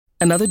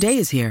Another day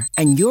is here,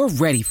 and you're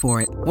ready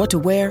for it. What to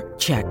wear?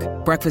 Check.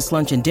 Breakfast,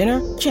 lunch, and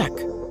dinner? Check.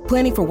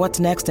 Planning for what's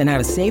next and how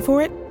to save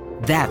for it?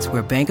 That's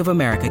where Bank of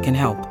America can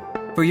help.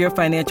 For your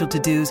financial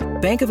to-dos,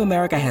 Bank of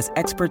America has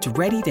experts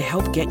ready to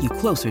help get you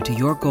closer to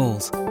your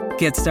goals.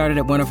 Get started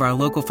at one of our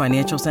local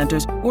financial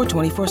centers or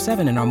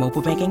 24/7 in our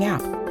mobile banking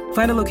app.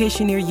 Find a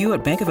location near you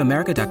at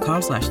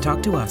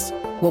bankofamerica.com/talktous.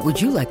 What would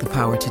you like the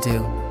power to do?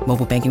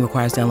 Mobile banking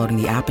requires downloading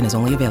the app and is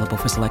only available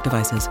for select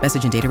devices.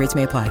 Message and data rates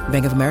may apply.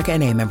 Bank of America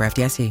N.A., member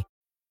FDIC.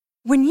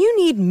 When you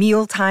need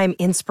mealtime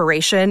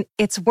inspiration,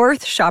 it's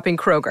worth shopping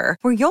Kroger,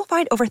 where you'll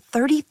find over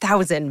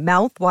 30,000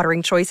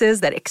 mouth-watering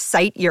choices that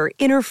excite your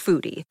inner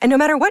foodie. And no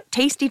matter what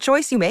tasty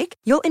choice you make,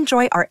 you'll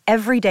enjoy our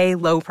everyday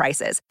low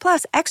prices,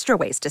 plus extra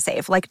ways to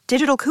save, like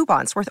digital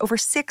coupons worth over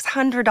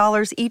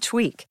 $600 each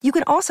week. You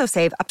can also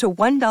save up to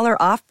 $1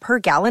 off per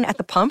gallon at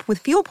the pump with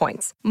fuel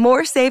points.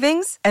 More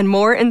savings and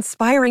more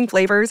inspiring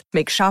flavors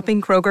make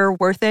shopping Kroger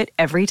worth it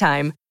every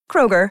time.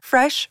 Kroger,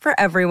 fresh for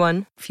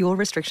everyone. Fuel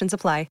restrictions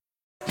apply.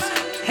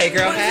 Hey,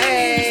 girl,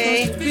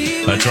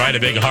 hey. That's right, a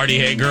big hearty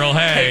hey, girl, hey.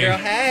 Hey, girl,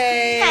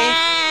 hey.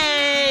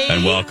 Hey.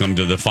 And welcome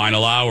to the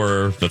final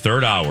hour, the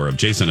third hour of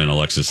Jason and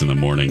Alexis in the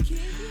morning.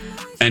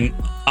 And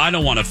I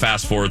don't want to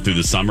fast forward through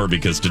the summer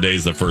because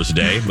today's the first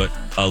day, but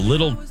a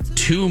little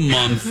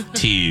 2-month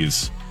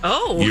tease.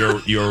 Oh.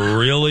 You're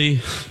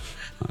really...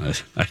 I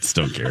just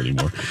don't care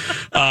anymore.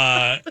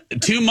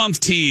 2-month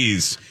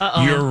tease.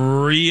 Uh-oh.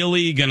 You're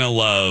really going to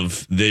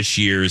love this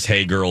year's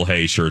Hey Girl,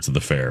 Hey shirts at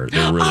the fair.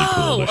 They're really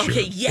cool this year.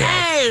 Okay,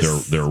 yes. Yeah,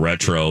 they're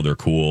retro. They're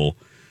cool.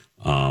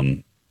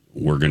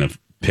 We're going to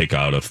pick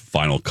out a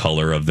final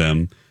color of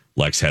them.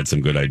 Lex had some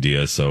good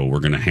ideas, so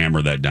we're going to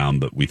hammer that down,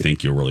 but we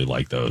think you'll really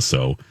like those.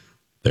 So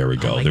there we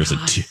go. There's a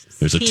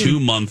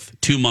 2-month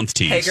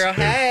tease. Hey, girl,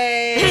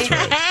 hey. That's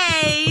right.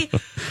 Hey.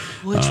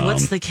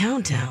 What's the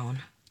countdown?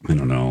 I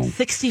don't know.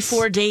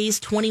 64 days,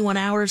 21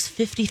 hours,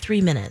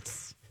 53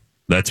 minutes.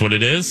 That's what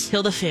it is?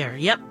 Till the fair.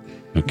 Yep.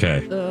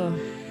 Okay.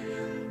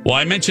 Well,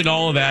 I mentioned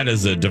all of that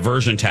as a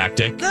diversion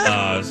tactic,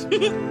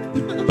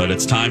 but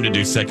it's time to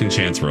do Second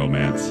Chance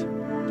Romance,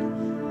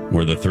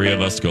 where the three of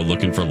us go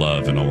looking for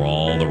love in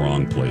all the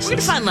wrong places. We're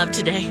going to find love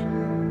today.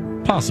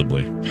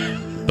 Possibly.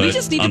 But we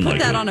just need to put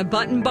that on a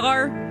button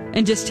bar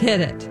and just hit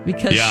it,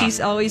 because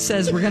she always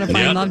says we're going to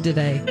find love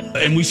today.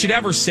 And we should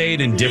have her say it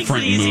in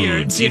different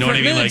moods. You know what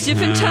I mean? Like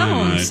different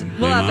tones.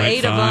 We'll have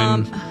 8 of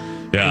them.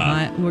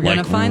 Yeah. We're going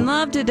to find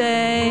love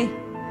today.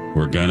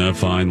 We're going to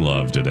find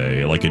love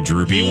today. Like a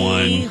droopy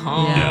one.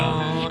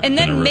 Yeah. And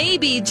then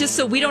maybe, just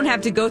so we don't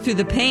have to go through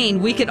the pain,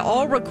 we could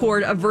all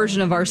record a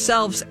version of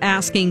ourselves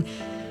asking,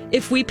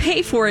 if we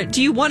pay for it,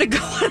 do you want to go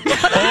on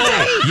another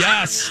date?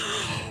 Yes.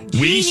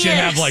 We should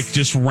have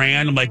just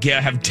random,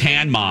 have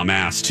Tan Mom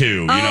ask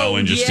too,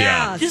 and just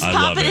Just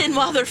pop it in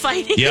while they're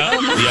fighting. Yeah.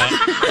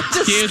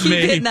 Just keep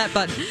hitting that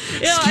button.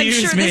 I'm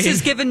sure this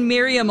has given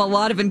Miriam a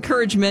lot of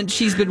encouragement.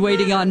 She's been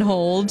waiting on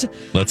hold.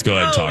 Let's go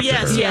ahead and talk to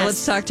her. Yeah,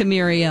 let's talk to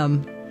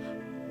Miriam.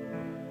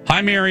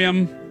 Hi,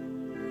 Miriam.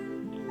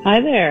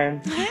 Hi there.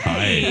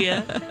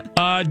 Hey.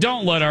 Hi.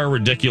 Don't let our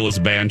ridiculous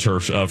banter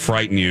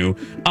frighten you.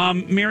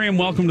 Miriam,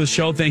 welcome to the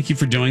show. Thank you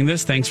for doing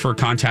this. Thanks for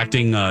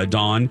contacting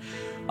Dawn.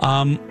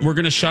 We're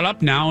going to shut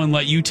up now and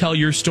let you tell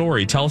your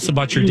story. Tell us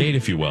about your date,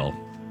 if you will.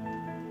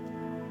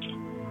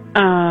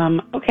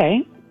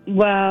 Okay.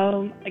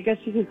 Well, I guess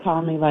you could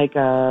call me like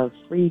a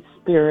free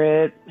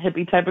spirit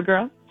hippie type of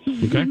girl.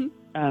 Okay.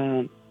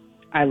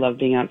 I love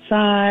being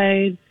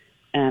outside,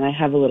 and I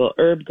have a little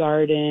herb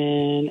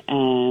garden,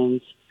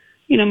 and,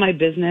 my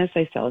business,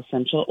 I sell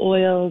essential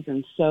oils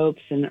and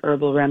soaps and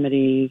herbal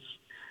remedies.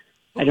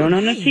 I don't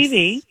own a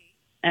TV.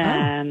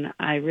 And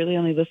I really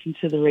only listen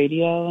to the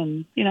radio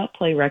and,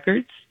 play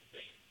records.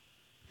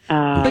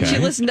 But you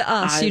listen to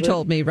us, you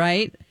told me,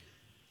 right?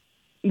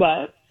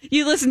 What?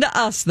 You listen to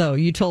us, though,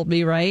 you told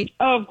me, right?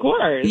 Oh, of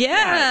course.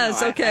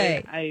 Yes,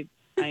 okay. I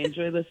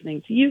enjoy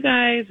listening to you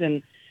guys,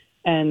 and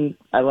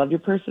I love your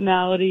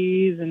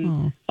personalities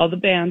and all the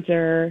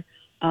banter.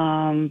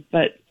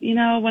 But,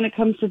 when it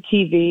comes to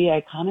TV,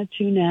 I kind of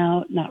tune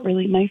out. Not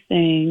really my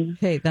thing.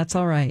 Hey, that's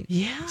all right.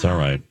 Yeah. It's all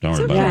right. Don't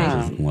worry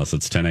about it. Unless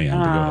it's 10 a.m.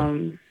 to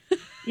go.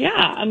 Yeah,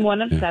 I'm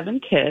one of 7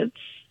 kids.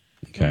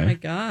 Okay. Oh, my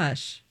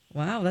gosh.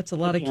 Wow, that's a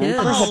lot of kids.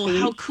 Oh,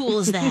 how cool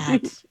is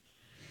that?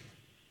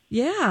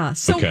 Yeah.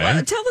 So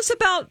tell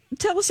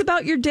us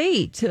about your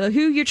date, who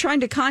you're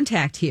trying to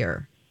contact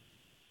here.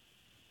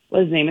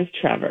 Well, his name is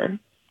Trevor.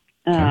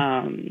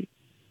 Okay.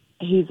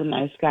 He's a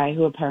nice guy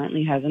who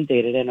apparently hasn't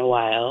dated in a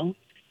while.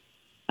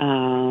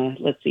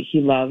 Let's see, he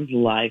loves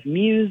live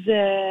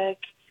music,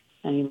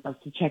 and he loves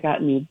to check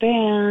out new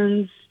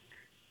bands.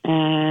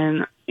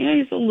 And,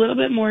 he's a little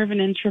bit more of an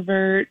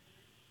introvert.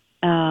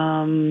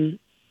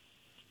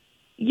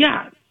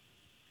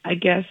 I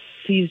guess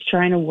he's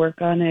trying to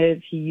work on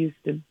it. He used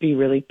to be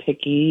really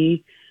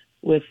picky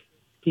with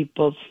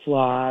people's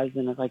flaws,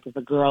 and if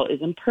a girl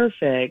isn't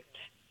perfect,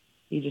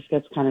 he just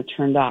gets kind of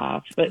turned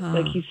off. But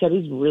like he said,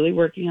 he's really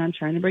working on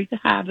trying to break the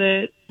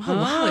habit. Oh,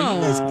 wow.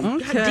 You guys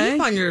got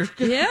deep on your...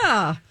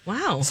 Yeah.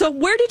 Wow. So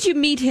where did you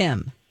meet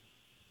him?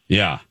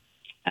 Yeah.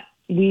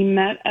 We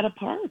met at a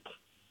park.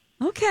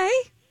 Okay.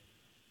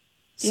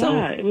 So,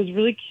 Yeah, it was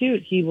really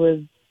cute. He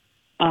was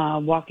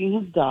walking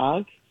his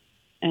dog,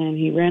 and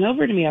he ran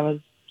over to me. I was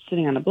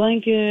sitting on a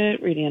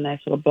blanket, reading a nice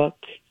little book,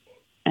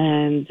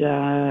 and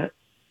I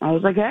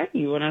was like, hey,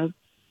 you want to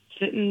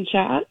sit and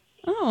chat?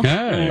 oh,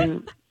 Hey.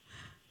 And,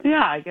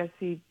 yeah, I guess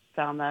he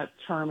found that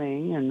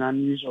charming and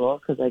unusual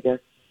because I guess,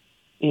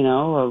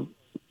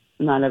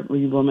 not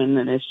every woman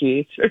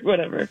initiates or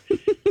whatever.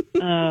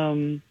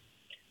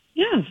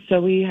 Yeah, so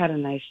we had a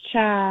nice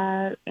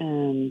chat,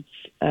 and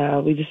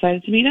we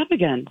decided to meet up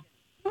again.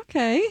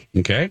 okay.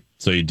 Okay.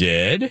 So you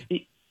did?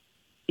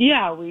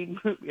 Yeah, we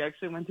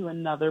actually went to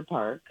another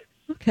park,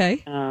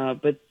 Okay.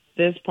 but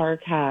this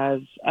park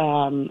has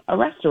a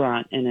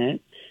restaurant in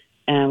it,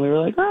 and we were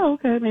like, oh,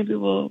 okay, maybe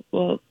we'll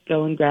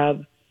go and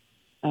grab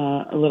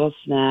a little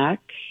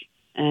snack.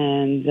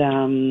 And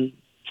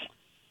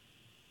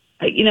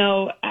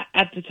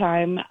at the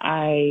time,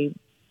 I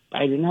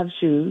didn't have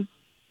shoes,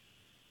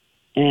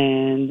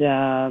 and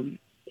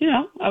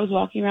I was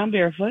walking around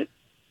barefoot.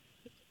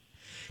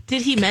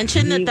 Did he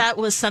mention that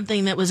was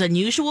something that was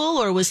unusual,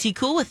 or was he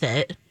cool with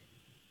it?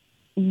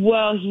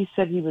 Well, he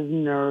said he was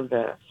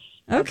nervous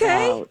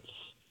Okay. about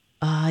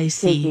I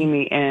see. taking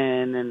me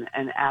in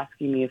and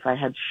asking me if I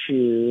had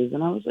shoes.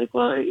 And I was like,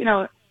 well,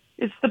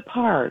 it's the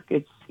park.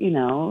 It's,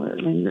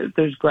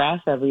 there's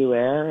grass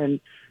everywhere, and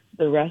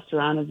the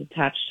restaurant is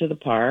attached to the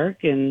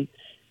park. And,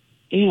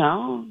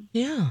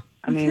 Yeah.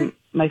 I mean,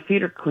 my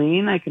feet are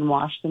clean. I can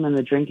wash them in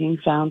the drinking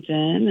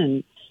fountain.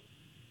 And,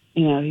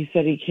 he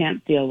said he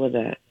can't deal with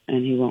it,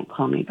 and he won't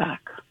call me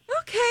back.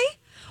 Okay.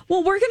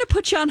 Well, we're going to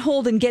put you on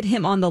hold and get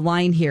him on the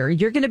line here.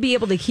 You're going to be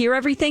able to hear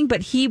everything,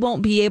 but he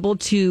won't be able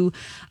to.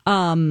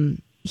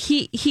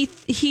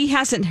 He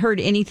hasn't heard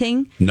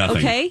anything. Nothing.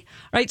 Okay.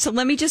 All right. So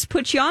let me just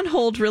put you on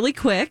hold really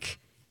quick,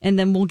 and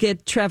then we'll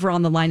get Trevor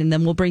on the line, and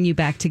then we'll bring you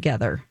back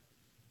together.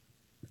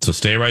 So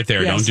stay right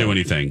there. Yeah, Don't so- do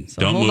anything.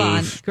 So Don't hold move.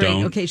 on. Great.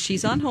 Don't. Okay.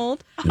 She's on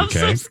hold.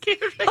 Okay. Scared.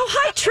 Oh,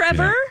 hi,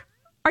 Trevor.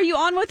 Are you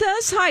on with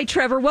us? Hi,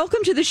 Trevor.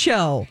 Welcome to the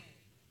show.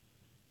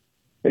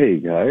 Hey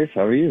guys,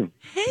 how are you?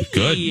 Hey.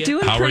 Good.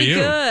 Doing How are pretty you?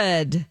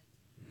 good.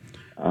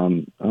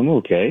 I'm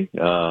okay.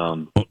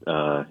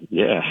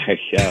 Yeah,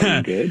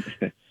 I'm good.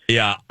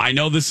 Yeah, I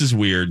know this is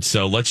weird.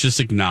 So let's just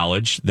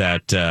acknowledge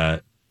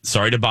that.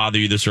 Sorry to bother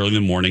you this early in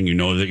the morning. You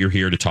know that you're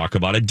here to talk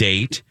about a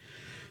date.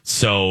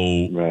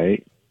 So,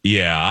 Right.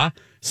 yeah.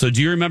 So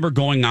do you remember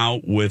going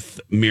out with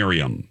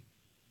Miriam?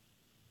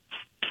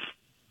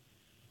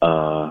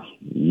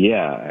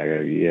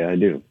 Yeah, I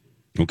do.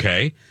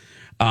 Okay.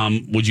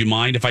 Would you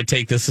mind if I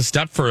take this a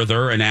step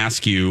further and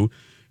ask you?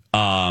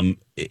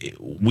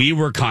 We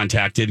were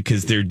contacted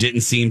because there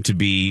didn't seem to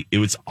be. It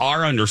was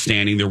our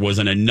understanding there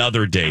wasn't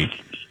another date.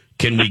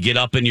 Can we get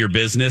up in your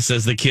business,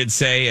 as the kids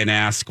say, and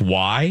ask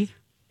why?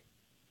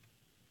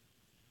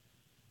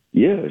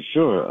 Yeah,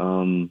 sure.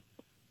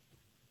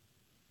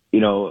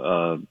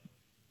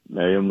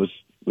 Miriam was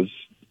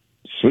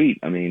sweet.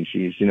 I mean,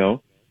 she's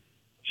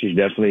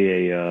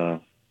definitely a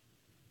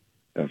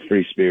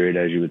free spirit,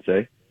 as you would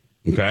say.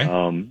 Okay.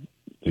 To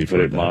We've put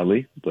heard it that.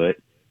 mildly, but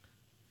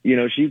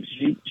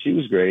she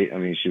was great. I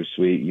mean, she was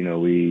sweet.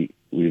 We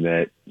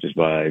met just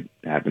by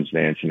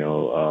happenstance.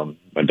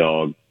 My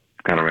dog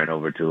kind of ran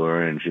over to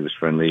her, and she was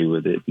friendly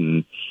with it.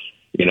 And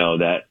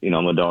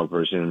I'm a dog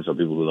person, so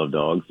people who love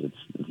dogs,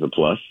 it's a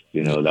plus.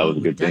 That was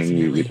a good thing. We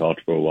Definitely.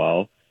 talked for a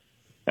while.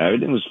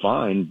 Everything was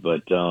fine,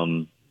 but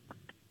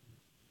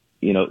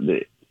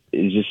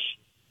it's just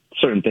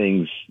certain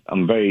things.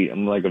 I'm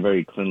like a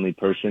very cleanly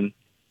person,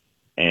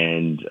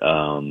 and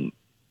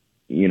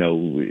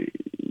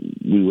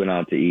we went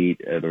out to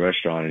eat at a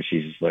restaurant, and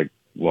she's just like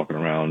walking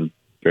around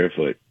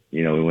barefoot.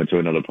 We went to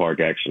another park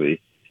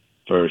actually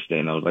first,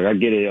 and I was like, I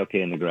get it,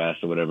 okay, in the grass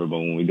or whatever, but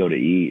when we go to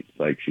eat, it's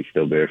like she's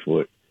still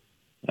barefoot.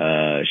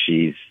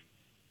 She's,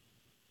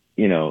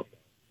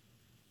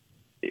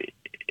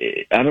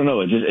 I don't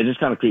know, it just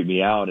kind of creeped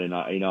me out, and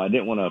I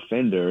didn't want to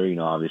offend her.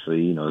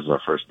 Obviously, it was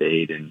our first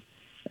date, and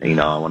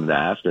I wanted to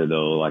ask her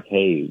though, like,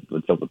 hey,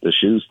 what's up with the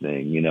shoes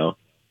thing,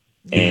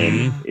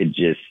 and it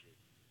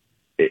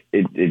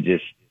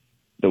just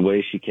the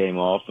way she came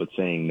off with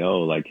saying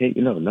no, like, hey,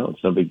 no,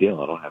 it's no big deal.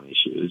 I don't have any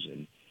shoes.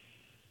 And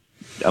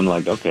I'm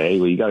like, okay,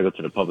 well, you got to go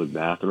to the public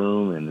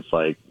bathroom. And it's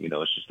like,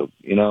 it's just,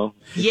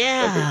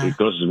 Yeah. it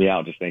grosses me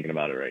out just thinking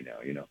about it right now,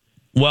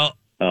 Well,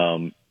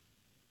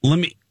 let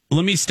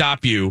me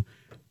stop you.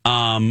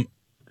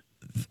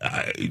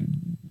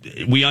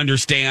 We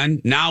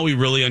understand now. We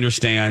really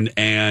understand,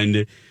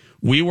 and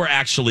we were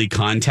actually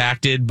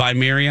contacted by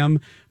Miriam,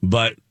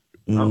 but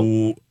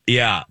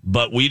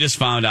but we just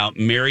found out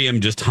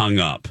Miriam just hung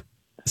up.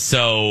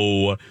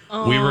 So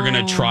we were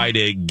going to try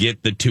to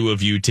get the two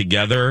of you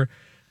together.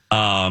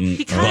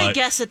 He kind of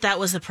guessed that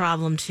was the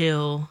problem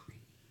too.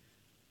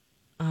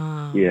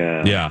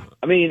 Yeah.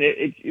 I mean,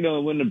 it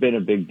wouldn't have been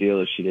a big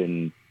deal if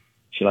she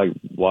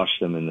washed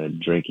them in the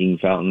drinking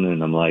fountain.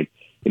 And I'm like,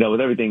 with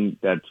everything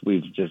that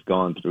we've just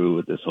gone through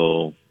with this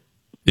whole,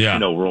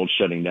 world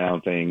shutting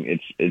down thing,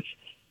 it's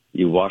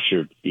you wash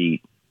your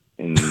feet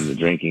and the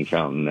drinking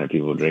fountain that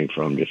people drink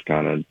from just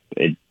kind of,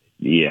 it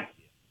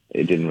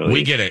didn't really.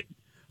 We get it.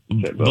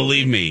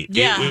 Believe me.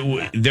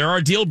 Yeah. There are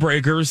deal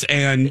breakers,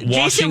 and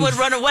Jason would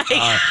run away.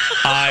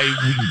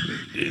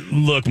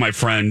 Look, my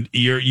friend,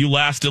 you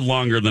lasted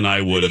longer than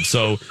I would have.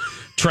 So,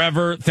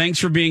 Trevor, thanks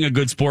for being a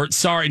good sport.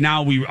 Sorry,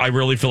 now I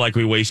really feel like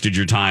we wasted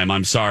your time.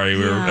 I'm sorry.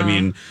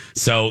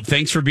 So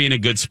thanks for being a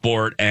good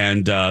sport,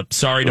 and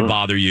sorry to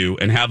bother you.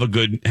 And have a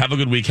good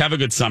week. Have a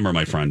good summer,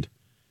 my friend.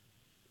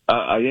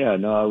 Yeah,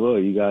 no, I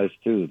will. You guys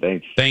too.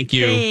 Thanks. Thank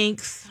you.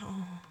 Thanks.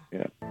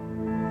 Yeah.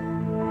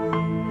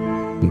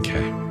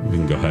 Okay, we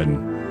can go ahead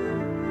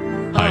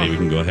and Heidi. We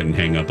can go ahead and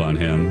hang up on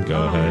him.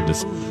 Go ahead.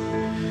 Just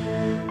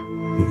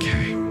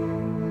okay.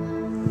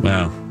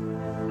 Well,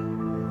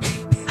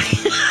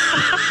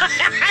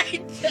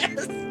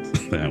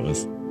 that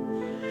was.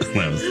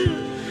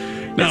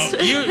 No,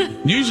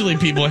 usually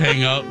people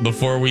hang up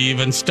before we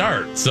even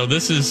start. So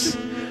this is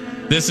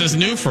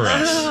new for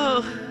us.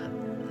 Oh,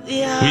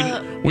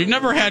 yeah. We've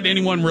never had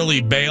anyone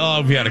really bail.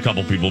 Oh, we had a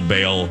couple people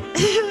bail.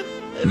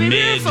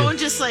 Maybe our phone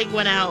just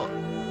went out.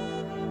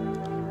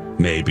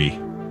 Maybe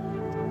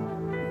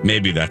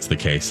that's the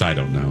case. I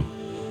don't know.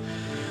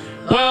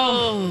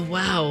 Well,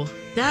 wow,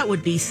 that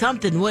would be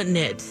something, wouldn't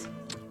it?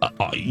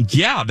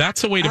 Yeah,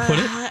 that's a way to put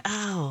it.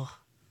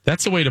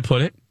 That's a way to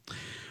put it.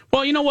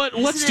 Well, you know what?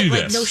 Let's do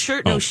this. No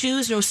shirt, no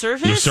shoes, no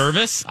service. No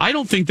service? I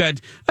think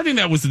that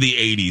was the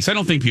 80s. I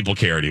don't think people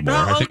care anymore.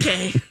 Oh,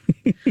 okay.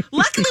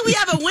 Luckily, we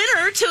have a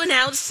winner to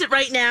announce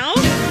right now.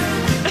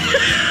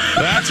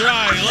 That's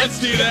right.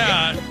 Let's do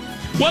that.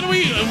 What do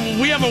we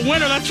have a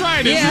winner? That's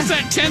right. Is this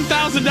that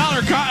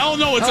 $10,000 Oh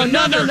no, it's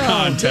another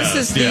contest.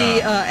 This is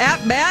the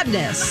App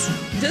Madness.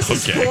 This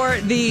is for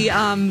the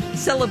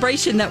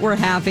celebration that we're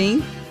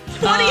having.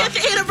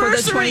 20th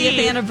anniversary. For the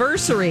 20th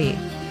anniversary.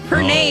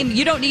 Her name,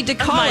 you don't need to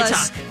call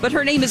us, but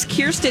her name is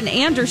Kirsten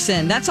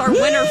Anderson. That's our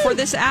winner for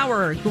this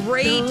hour.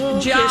 Great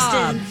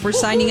job for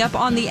signing up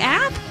on the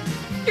app.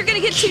 You're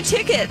going to get 2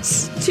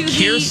 tickets to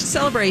the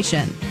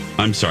celebration.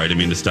 I'm sorry, I didn't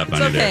mean to step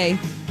on you there. Okay.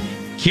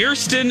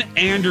 Kirsten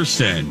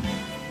Anderson.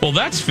 Well,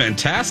 that's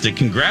fantastic.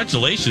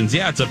 Congratulations.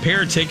 Yeah, it's a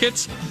pair of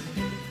tickets.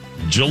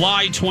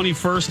 July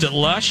 21st at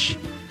Lush.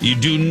 You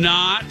do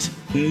not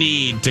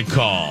need to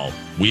call.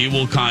 We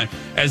will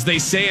as they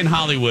say in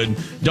Hollywood,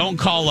 don't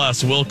call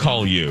us, we'll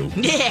call you.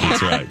 Yeah.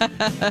 That's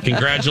right.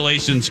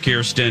 Congratulations,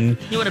 Kirsten.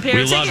 You want a pair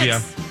of tickets? We love you.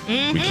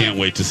 Mm-hmm. We can't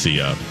wait to see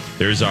you.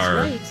 There's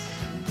our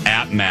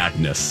App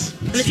Madness.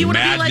 And if you want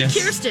to be like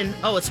Kirsten,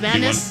 it's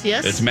Madness,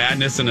 yes. It's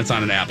Madness and it's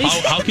on an app.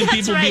 How can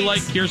people be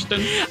like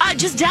Kirsten?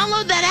 Just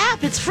download that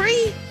app. It's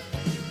free.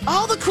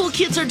 All the cool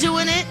kids are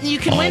doing it, and you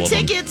can win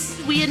tickets.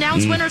 We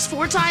announce winners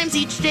 4 times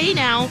each day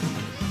now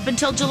up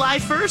until July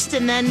 1st,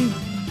 and then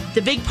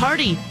the big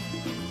party,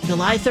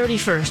 July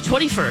 31st,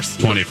 21st.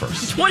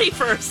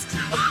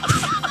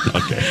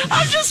 Okay.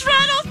 I'm just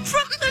rattled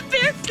from the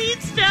bare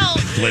feet still.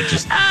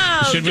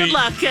 Good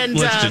luck, and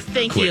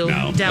thank you.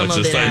 Now.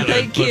 Download it.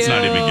 Thank you. Let's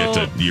not even get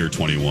to year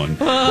 21.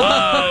 We're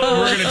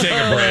going to take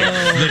a break.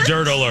 The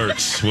Dirt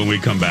Alerts when we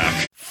come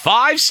back.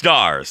 5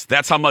 stars.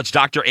 That's how much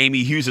Dr.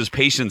 Amy Hughes'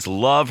 patients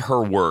love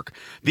her work.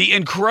 The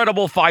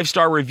incredible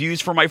 5-star reviews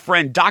from my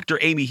friend Dr.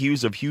 Amy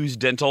Hughes of Hughes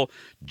Dental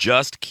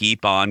just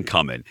keep on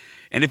coming.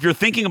 And if you're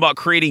thinking about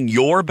creating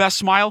your best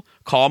smile,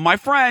 call my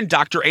friend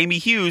Dr. Amy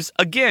Hughes.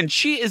 Again,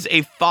 she is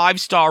a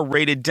 5-star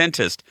rated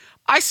dentist.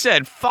 I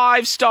said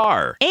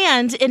 5-star.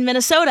 And in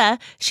Minnesota,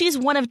 she's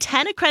one of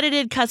 10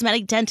 accredited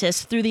cosmetic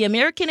dentists through the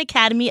American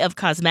Academy of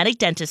Cosmetic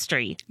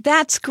Dentistry.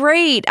 That's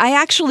great. I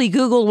actually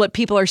Googled what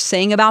people are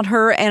saying about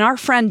her, and our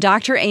friend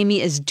Dr. Amy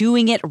is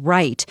doing it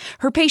right.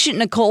 Her patient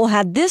Nicole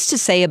had this to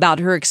say about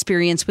her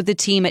experience with the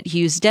team at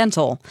Hughes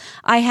Dental.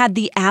 I had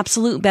the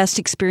absolute best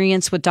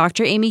experience with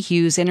Dr. Amy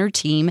Hughes and her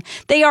team.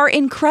 They are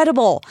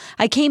incredible.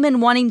 I came in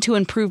wanting to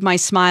improve my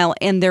smile,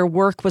 and their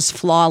work was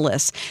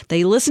flawless.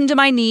 They listened to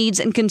my needs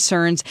and concerns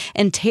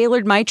and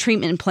tailored my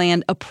treatment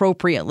plan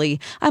appropriately.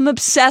 I'm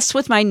obsessed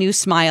with my new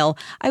smile.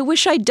 I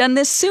wish I'd done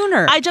this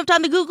sooner. I jumped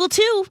on the Google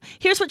too.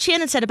 Here's what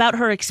Shannon said about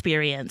her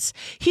experience.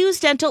 Hughes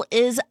Dental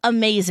is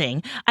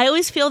amazing. I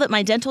always feel that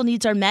my dental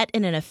needs are met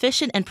in an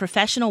efficient and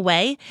professional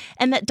way,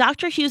 and that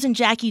Dr. Hughes and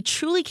Jackie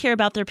truly care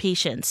about their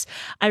patients.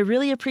 I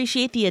really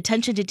appreciate the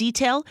attention to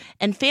detail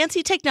and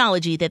fancy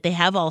technology that they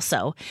have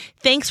also.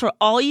 Thanks for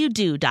all you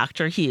do,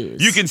 Dr.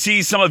 Hughes. You can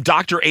see some of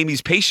Dr.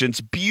 Amy's patients'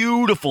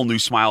 beautiful new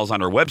smiles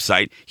on her website,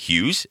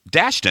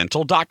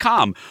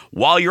 hughes-dental.com.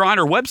 While you're on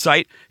her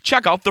website,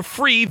 check out the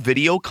free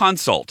video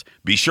consult.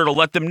 Be sure to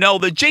let them know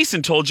that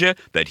Jason told you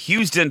that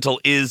Hughes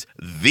Dental is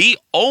the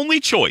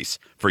only choice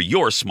for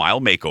your smile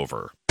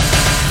makeover.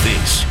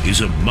 This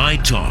is a My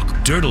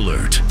Talk Dirt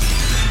Alert.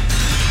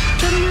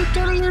 Dirt alert,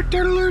 dirt alert,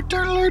 dirt alert,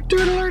 dirt alert,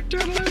 dirt alert,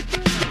 dirt alert.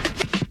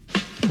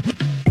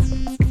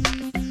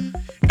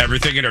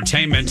 Everything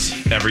entertainment,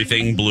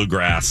 everything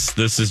bluegrass.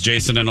 This is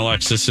Jason and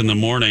Alexis in the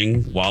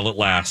morning while it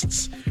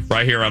lasts.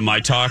 Right here on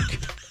My Talk.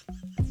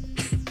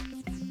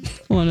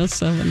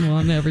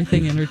 107.1,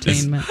 everything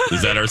entertainment.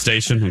 Is that our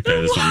station? Okay,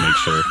 I just want to make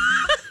sure.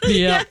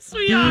 Yes,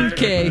 we are.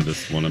 Okay. I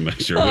just want to make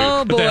sure. Oh,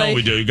 What the hell boy.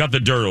 we do? You got the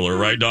dirt alert,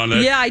 right, Donna?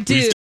 Yeah, I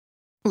do.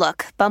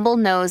 Look, Bumble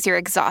knows you're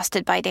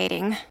exhausted by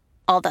dating.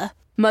 All the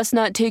must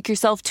not take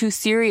yourself too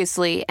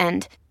seriously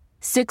and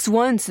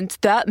 6'1" since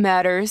that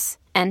matters.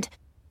 And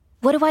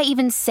what do I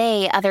even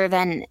say other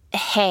than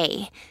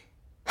hey?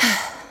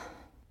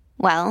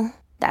 Well,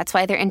 that's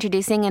why they're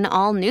introducing an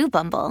all-new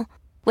Bumble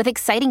with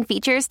exciting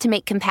features to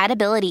make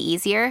compatibility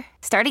easier,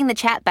 starting the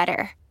chat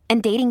better,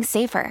 and dating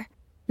safer.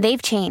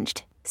 They've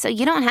changed, so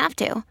you don't have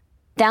to.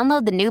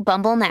 Download the new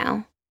Bumble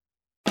now.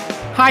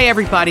 Hi,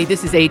 everybody.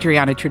 This is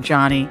Adriana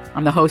Trajani.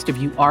 I'm the host of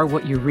You Are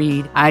What You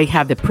Read. I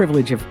have the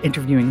privilege of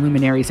interviewing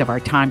luminaries of our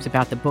times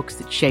about the books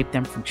that shaped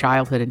them from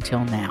childhood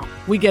until now.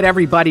 We get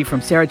everybody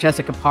from Sarah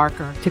Jessica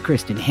Parker to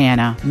Kristen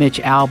Hanna, Mitch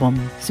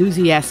Albom,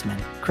 Susie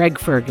Essman, Craig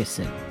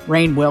Ferguson,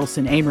 Rainn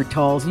Wilson, Amor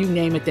Tolls, you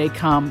name it, they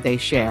come, they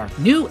share.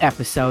 New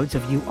episodes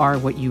of You Are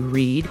What You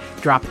Read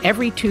drop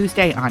every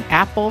Tuesday on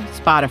Apple,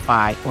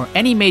 Spotify, or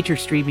any major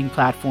streaming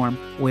platform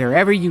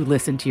wherever you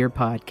listen to your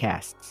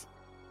podcasts.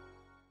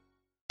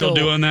 Still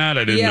doing that?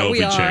 I didn't know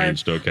if it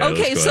changed. Okay.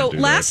 Okay, so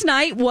last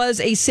night was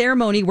a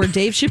ceremony where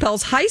Dave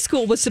Chappelle's high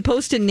school was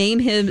supposed to name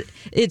him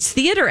its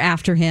theater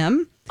after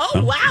him.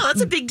 Oh, wow. That's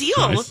a big deal.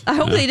 Nice. I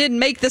hope they didn't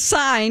make the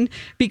sign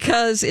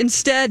because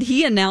instead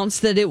he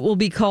announced that it will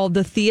be called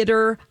the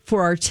Theater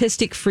for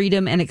Artistic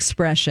Freedom and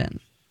Expression.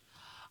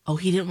 Oh,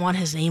 he didn't want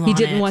his name on it. He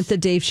didn't want the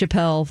Dave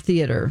Chappelle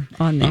Theater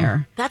on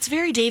there. That's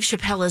very Dave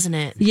Chappelle, isn't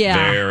it?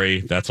 Yeah.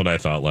 Very. That's what I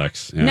thought,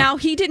 Lex. Yeah. Now,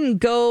 he didn't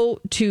go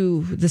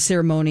to the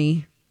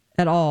ceremony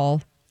at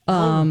all.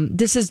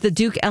 This is the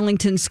Duke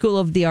Ellington School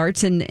of the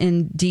Arts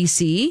in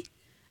D.C.,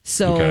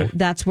 so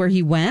that's where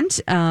he went.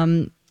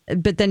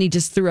 But then he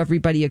just threw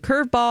everybody a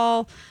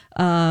curveball.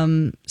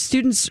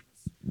 Students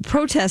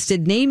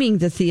protested naming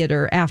the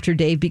theater after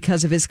Dave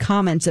because of his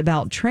comments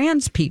about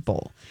trans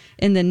people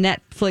in the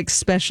Netflix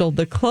special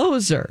The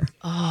Closer.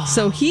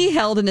 So he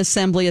held an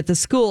assembly at the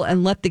school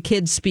and let the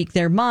kids speak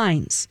their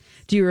minds.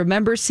 Do you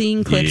remember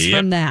seeing clips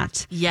from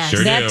that? Yes.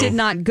 Sure That do. did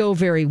not go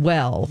very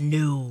well.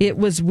 No. It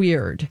was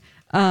weird.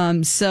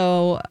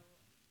 So,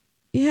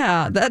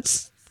 yeah,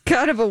 that's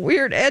kind of a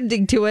weird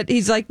ending to it.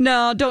 He's like,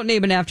 no, don't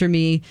name it after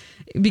me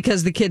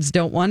because the kids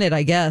don't want it,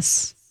 I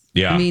guess.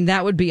 Yeah. I mean,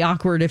 that would be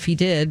awkward if he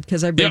did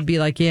because I would be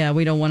like, yeah,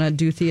 we don't want to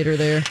do theater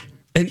there.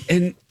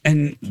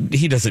 And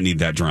he doesn't need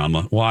that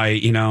drama. Why?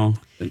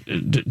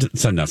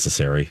 It's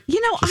unnecessary.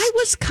 I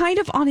was kind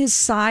of on his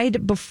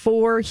side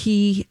before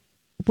he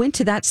went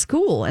to that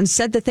school and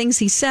said the things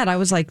he said. I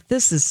was like,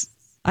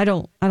 I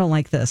don't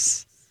like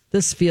this.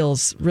 This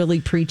feels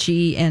really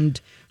preachy and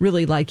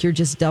really like you're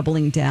just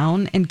doubling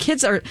down. And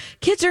kids are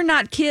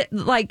not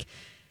like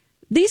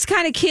these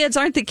kind of kids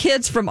aren't the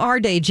kids from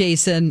our day,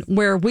 Jason,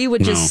 where we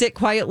would just sit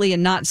quietly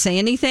and not say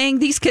anything.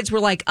 These kids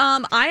were like,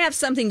 I have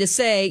something to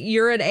say.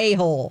 You're an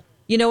a-hole.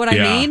 You know what I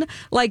mean?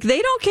 Like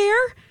they don't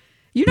care.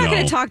 You're not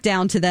going to talk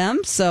down to them.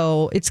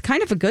 So it's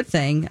kind of a good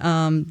thing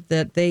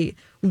that they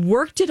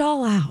worked it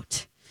all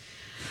out.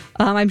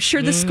 I'm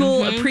sure the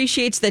school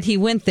appreciates that he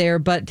went there,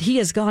 but he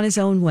has gone his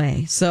own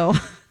way. So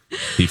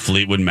he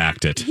Fleetwood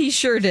Mac'd it. He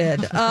sure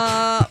did.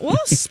 Well,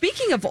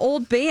 speaking of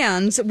old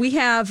bands, we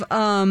have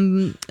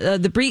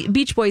the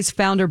Beach Boys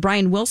founder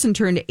Brian Wilson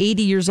turned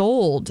 80 years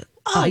old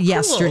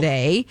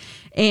yesterday,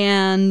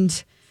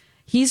 and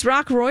he's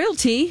rock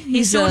royalty.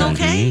 He's doing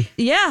okay?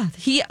 Yeah.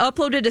 He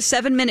uploaded a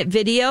 7-minute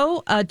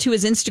video to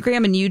his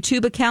Instagram and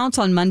YouTube accounts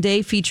on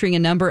Monday featuring a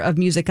number of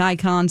music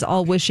icons,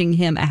 all wishing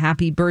him a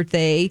happy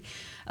birthday.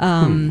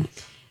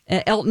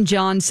 Elton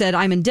John said,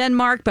 I'm in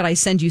Denmark, but I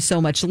send you so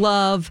much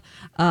love.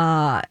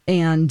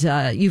 And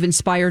you've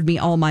inspired me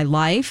all my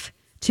life.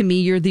 To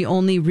me, you're the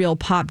only real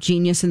pop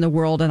genius in the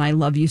world, and I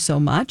love you so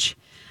much.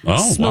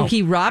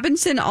 Smokey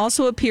Robinson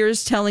also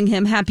appears telling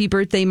him, happy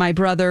birthday, my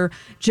brother.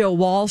 Joe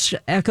Walsh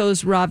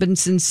echoes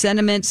Robinson's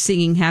sentiments,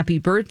 singing happy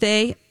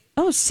birthday.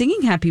 Oh,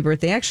 singing happy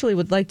birthday. I actually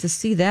would like to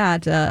see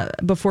that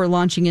before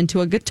launching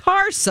into a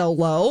guitar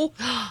solo.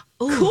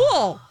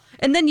 Cool.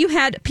 And then you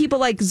had people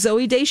like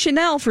Zooey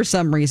Deschanel for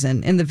some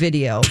reason in the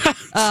video.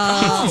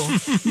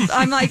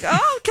 I'm like,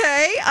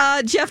 okay.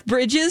 Jeff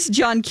Bridges,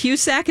 John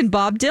Cusack, and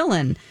Bob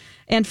Dylan.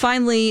 And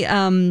finally,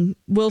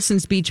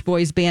 Wilson's Beach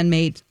Boys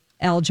bandmate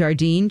Al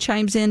Jardine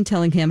chimes in,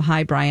 telling him,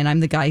 hi, Brian, I'm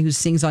the guy who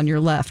sings on your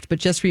left. But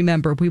just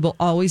remember, we will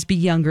always be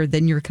younger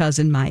than your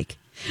cousin Mike.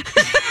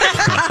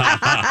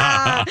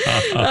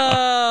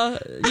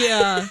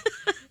 Yeah.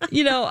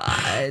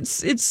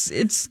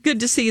 It's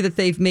good to see that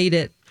they've made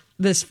it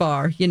this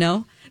far,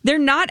 They're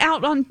not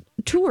out on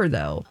tour,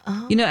 though.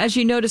 As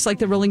you notice, like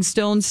the Rolling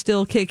Stones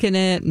still kicking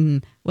it,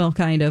 and, well,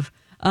 kind of.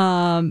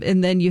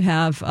 And then you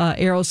have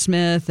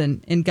Aerosmith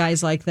and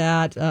guys like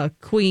that,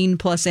 Queen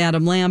plus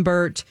Adam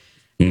Lambert,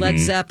 Led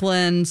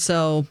Zeppelin,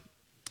 a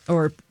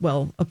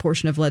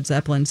portion of Led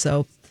Zeppelin.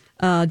 So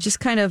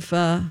just kind of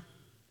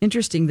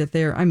interesting that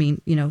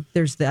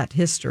there's that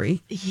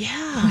history.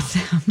 Yeah. With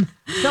them.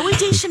 Zooey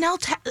Deschanel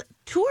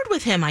toured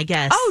with him, I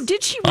guess. Oh,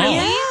 did she really?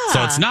 Yeah.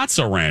 So it's not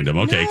so random.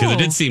 Okay, because it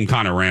did seem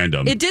kind of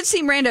random. It did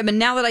seem random, and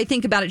now that I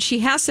think about it, she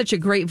has such a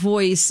great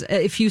voice.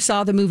 If you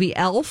saw the movie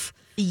Elf,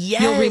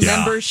 you'll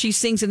remember she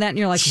sings in that, and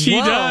you're like, She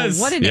whoa, does.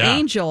 what an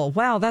angel.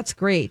 Wow, that's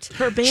great.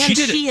 Her band,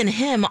 She and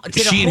Him,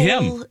 did She a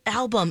and whole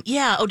album.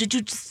 Yeah. Oh, did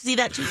you see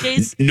that too,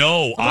 Jace?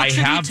 No, I I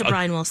have. to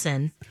Brian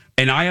Wilson.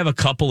 And I have a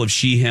couple of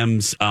She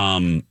Him's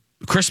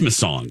Christmas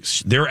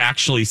songs. They're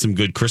actually some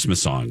good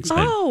Christmas songs.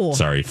 Oh.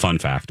 Sorry, fun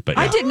fact. But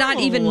yeah. I did not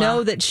even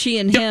know that She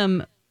and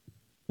Him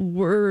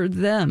were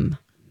them.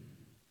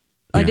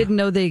 I didn't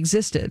know they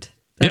existed.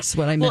 That's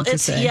what I meant to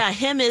say. Yeah,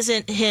 Him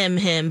isn't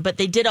him, but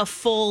they did a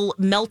full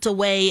Melt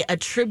Away, a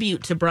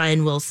tribute to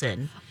Brian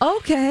Wilson.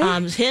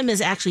 Okay. Him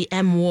is actually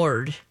M.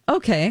 Ward.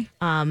 Okay.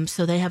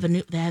 So they have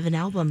an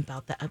album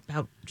about that,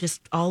 about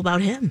just all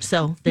about him.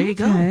 So there you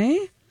go.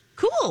 Okay.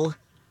 Cool.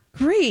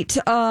 Great.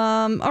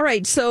 All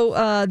right.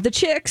 So the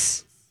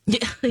Chicks,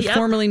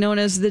 formerly known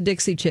as the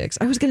Dixie Chicks.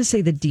 I was going to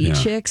say the D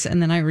Chicks,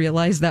 and then I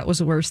realized that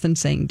was worse than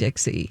saying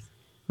Dixie.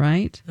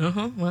 Right?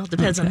 Well, it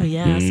depends on who you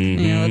ask.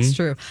 Yeah, that's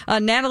true.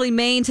 Natalie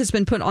Maines has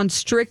been put on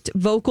strict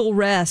vocal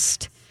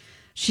rest.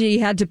 She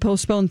had to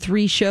postpone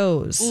 3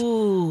 shows.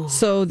 Ooh.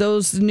 So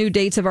those new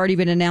dates have already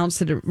been announced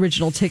that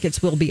original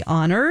tickets will be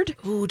honored.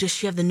 Ooh, does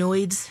she have the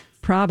noids?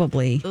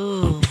 Probably.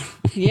 Ooh.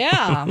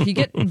 Yeah, you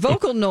get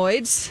vocal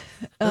noids.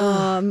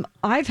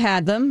 I've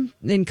had them.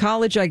 In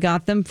college, I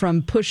got them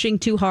from pushing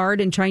too hard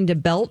and trying to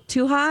belt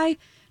too high,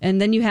 and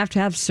then you have to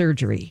have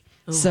surgery.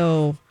 Ooh.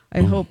 So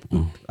I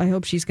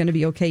hope she's going to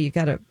be okay. You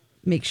got to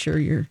make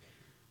sure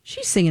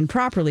she's singing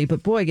properly.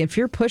 But boy, if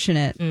you're pushing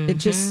it, it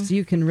just,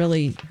 you can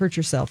really hurt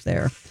yourself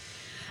there.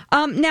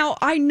 Now,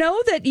 I know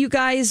that you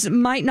guys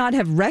might not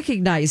have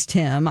recognized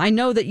him. I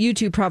know that you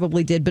two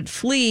probably did, but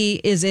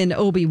Flea is in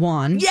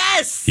Obi-Wan.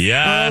 Yes!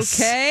 Yes!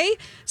 Okay.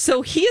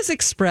 So he has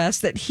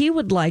expressed that he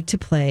would like to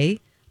play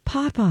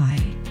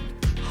Popeye.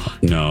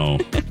 No.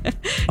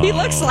 He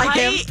looks like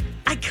him.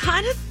 I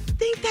kind of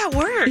think that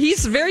works.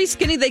 He's very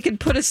skinny. They could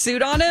put a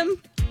suit on him.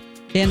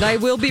 And I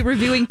will be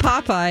reviewing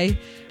Popeye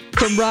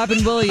from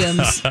Robin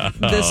Williams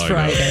this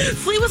Friday.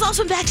 Flea was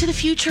also in Back to the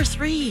Future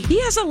 3. He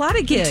has a lot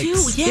of gigs.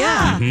 Too,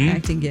 yeah.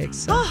 Acting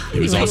gigs. So.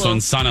 He was also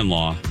in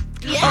Son-in-Law.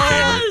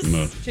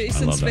 Yes!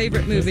 Jason's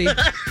favorite movie.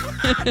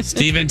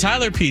 Steven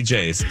Tyler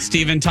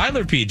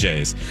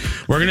PJs.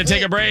 We're going to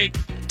take a break.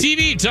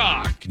 TV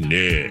Talk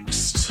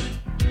next.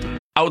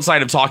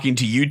 Outside of talking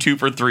to you two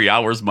for 3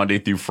 hours Monday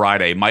through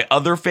Friday, my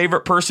other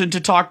favorite person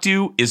to talk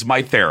to is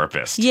my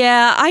therapist.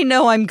 Yeah, I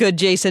know I'm good,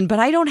 Jason, but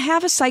I don't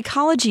have a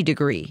psychology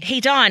degree.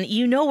 Hey, Dawn,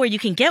 you know where you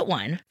can get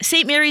one.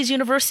 St. Mary's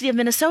University of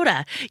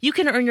Minnesota. You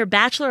can earn your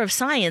Bachelor of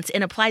Science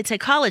in Applied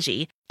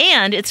Psychology,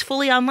 and it's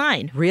fully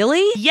online.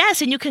 Really?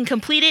 Yes, and you can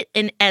complete it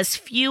in as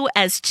few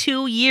as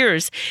 2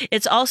 years.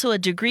 It's also a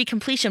degree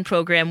completion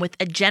program with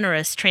a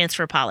generous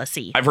transfer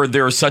policy. I've heard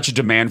there is such a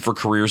demand for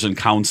careers in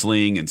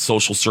counseling and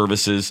social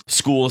services,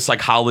 school of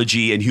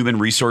psychology, and human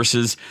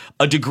resources.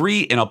 A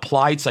degree in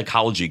applied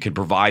psychology could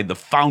provide the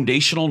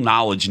foundational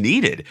knowledge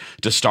needed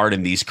to start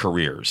in these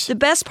careers. The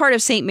best part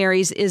of St.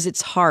 Mary's is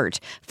its heart.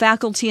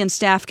 Faculty and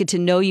staff get to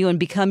know you and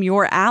become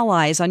your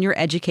allies on your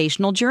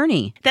educational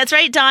journey. That's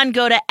right, Dawn.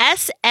 Go to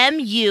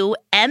smumn.edu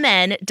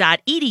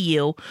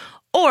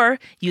or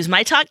use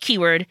my talk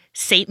keyword,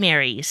 St.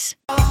 Mary's.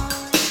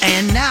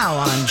 And now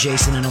on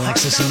Jason and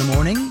Alexis in the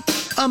Morning,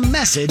 a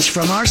message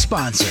from our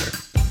sponsor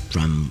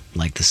from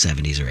like the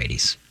 70s or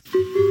 80s.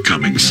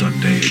 Coming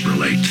Sunday, April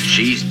 8th.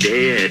 She's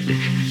dead.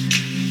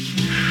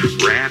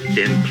 Wrapped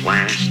in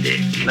plastic.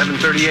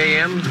 11:30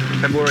 a.m.,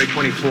 February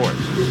 24th.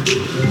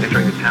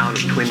 Entering the town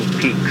of Twin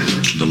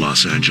Peaks. The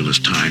Los Angeles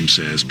Times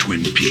says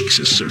Twin Peaks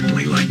is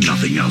certainly like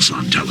nothing else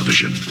on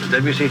television. As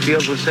W.C.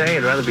 Fields would say,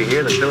 I'd rather be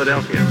here than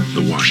Philadelphia.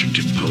 The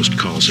Washington Post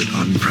calls it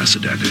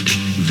unprecedented.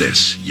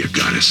 This you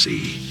gotta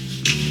see.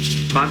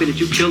 Bobby, did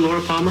you kill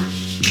Laura Palmer?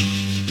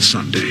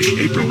 Sunday,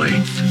 April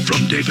 8th,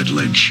 from David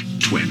Lynch,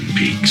 Twin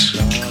Peaks.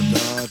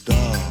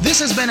 This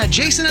has been a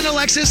Jason and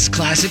Alexis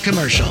classic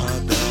commercial.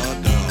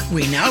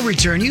 We now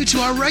return you to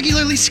our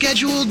regularly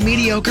scheduled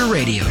mediocre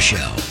radio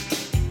show.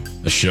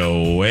 A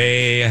show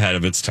way ahead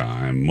of its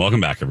time.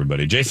 Welcome back,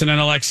 everybody. Jason and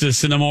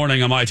Alexis in the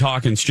morning on My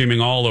Talk and streaming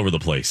all over the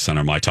place on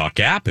our My Talk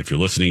app. If you're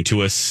listening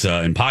to us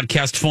in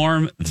podcast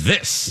form,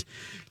 this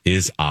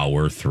is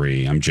Hour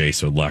 3. I'm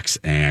Jason with Lex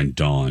and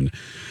Dawn.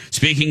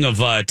 Speaking of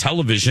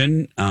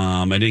television,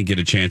 I didn't get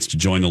a chance to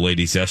join the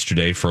ladies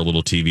yesterday for a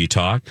little TV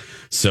talk.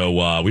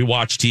 So we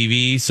watch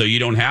TV, so you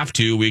don't have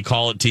to. We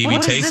call it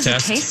TV Taste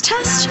Test. Taste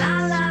test?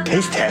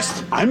 Taste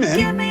test. I'm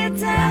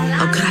in.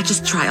 Oh, could I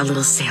just try a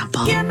little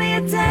sample?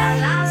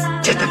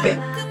 Just a bit.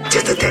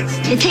 Just a taste.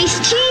 It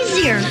tastes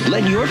cheesier.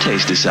 Let your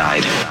taste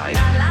decide.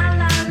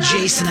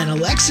 Jason and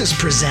Alexis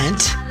present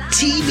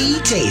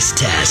TV Taste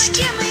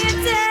Test.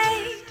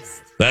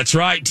 That's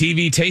right,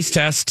 TV Taste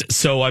Test.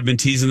 So I've been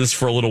teasing this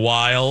for a little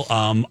while.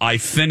 I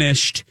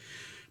finished,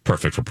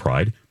 perfect for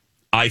Pride,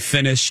 I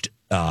finished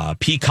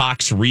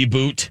Peacock's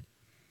reboot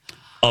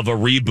of a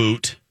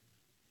reboot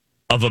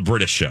of a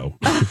British show.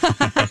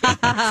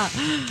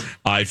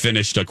 I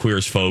finished Queer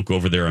as Folk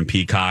over there on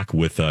Peacock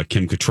with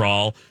Kim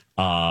Cattrall.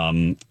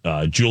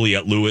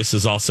 Juliette Lewis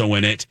is also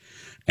in it,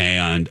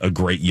 and a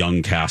great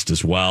young cast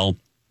as well.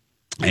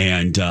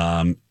 And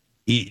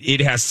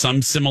it has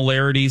some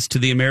similarities to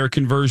the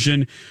American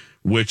version,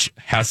 which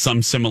has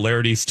some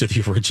similarities to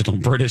the original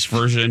British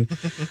version.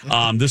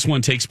 This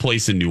one takes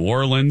place in New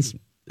Orleans.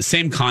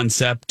 Same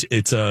concept.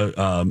 It's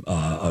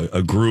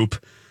a group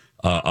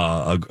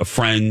of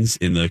friends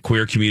in the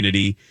queer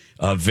community,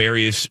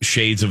 various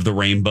shades of the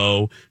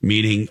rainbow,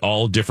 meaning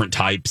all different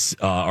types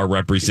are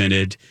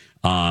represented.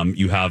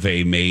 You have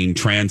a main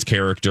trans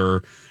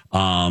character.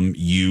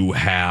 You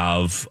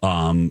have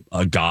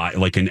a guy,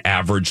 like an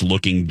average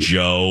looking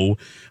Joe,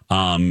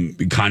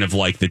 kind of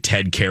like the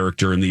Ted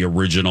character in the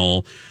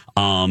original.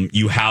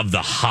 You have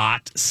the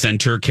hot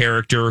center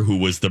character who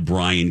was the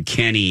Brian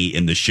Kenny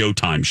in the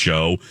Showtime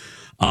show.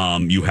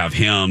 You have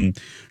him.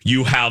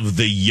 You have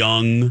the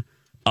young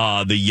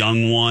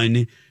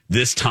one,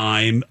 this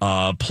time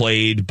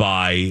played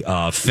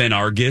by Finn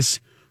Argus,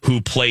 who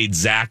played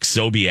Zach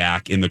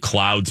Sobiak in the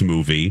Clouds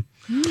movie.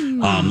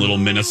 Little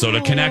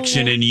Minnesota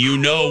connection, and you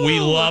know we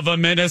love a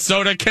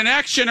Minnesota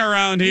connection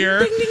around here.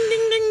 Ding, ding,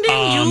 ding, ding,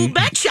 ding. You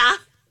betcha.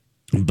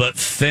 But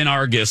Finn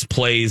Argus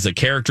plays a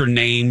character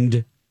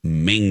named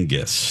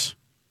Mingus.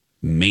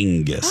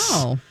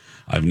 Oh.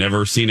 I've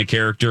never seen a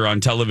character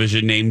on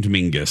television named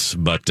Mingus,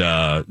 but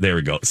there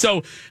we go.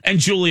 So, and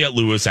Juliette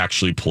Lewis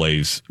actually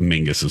plays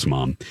Mingus's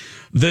mom.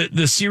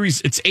 The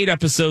series, it's 8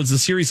 episodes. The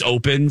series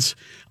opens,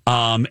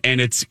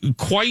 and it's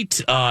quite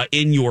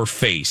in your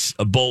face,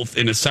 both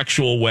in a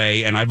sexual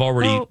way, and I've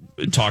already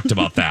talked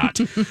about that,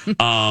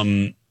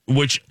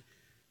 which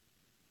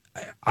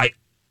I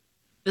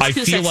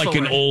feel like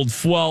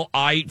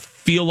I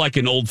feel like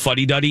an old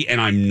fuddy-duddy, and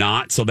I'm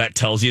not, so that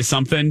tells you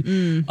something.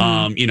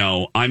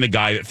 Mm-hmm. I'm a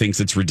guy that thinks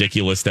it's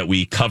ridiculous that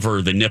we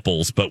cover the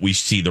nipples, but we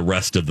see the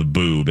rest of the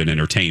boob in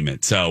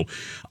entertainment. So,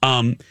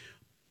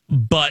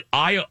 but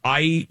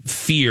I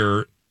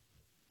fear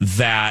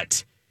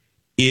that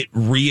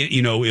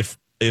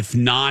if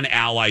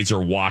non-allies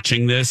are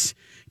watching this,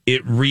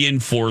 it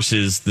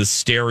reinforces the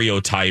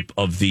stereotype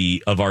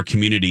of our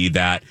community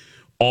that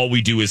all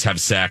we do is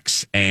have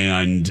sex,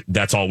 and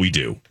that's all we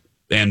do,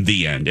 and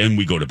the end, and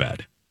we go to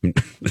bed.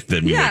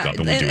 Then we wake up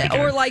and we do it again.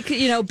 Or like,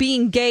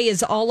 being gay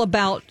is all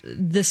about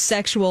the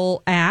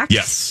sexual act.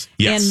 Yes.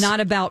 And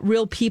not about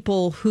real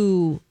people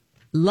who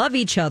love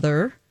each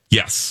other.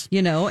 Yes.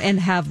 And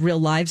have real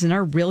lives and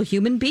are real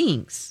human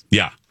beings.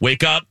 Yeah.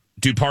 Wake up,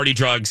 do party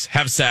drugs,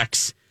 have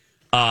sex,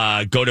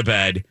 go to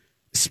bed,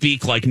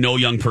 speak like no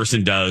young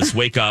person does,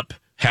 wake up,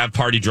 have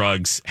party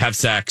drugs, have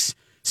sex,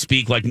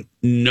 speak like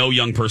no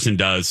young person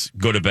does,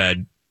 go to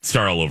bed,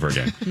 start all over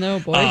again. No,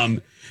 boy.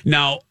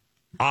 Now,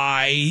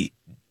 I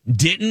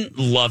didn't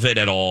love it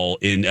at all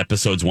in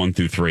episodes 1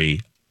 through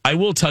 3. I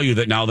will tell you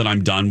that now that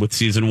I'm done with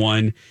season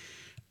 1,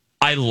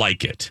 I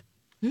like it.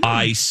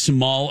 I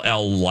small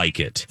L like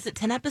it. Is it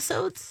 10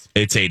 episodes?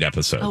 It's 8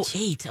 episodes. Oh,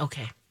 8.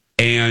 Okay.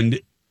 And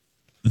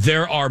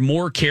there are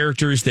more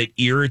characters that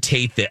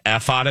irritate the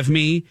F out of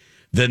me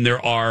than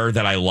there are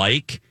that I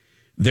like.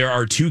 There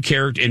are 2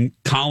 characters, and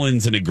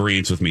Colin's in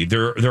agreement with me.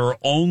 There are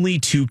only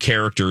 2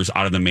 characters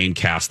out of the main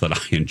cast that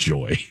I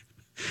enjoy.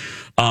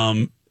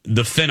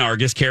 The Finn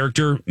Argus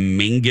character,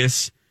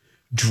 Mingus,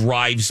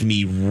 drives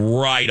me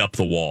right up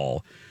the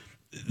wall.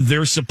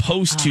 They're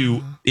supposed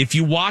to, if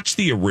you watch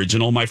the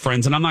original, my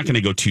friends, and I'm not going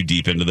to go too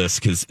deep into this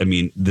because,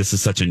 this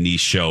is such a niche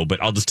show,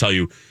 but I'll just tell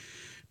you,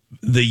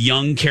 the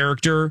young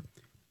character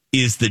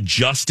is the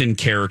Justin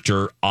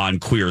character on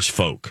Queer as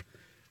Folk,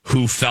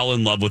 who fell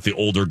in love with the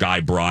older guy,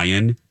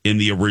 Brian, in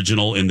the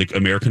original, in the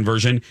American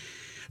version.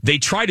 They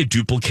try to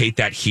duplicate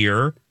that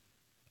here,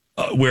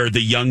 where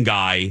the young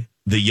guy,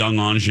 the young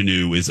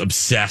ingenue, is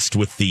obsessed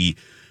with the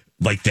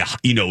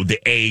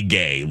A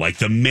gay, like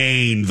the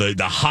main, the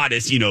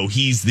hottest,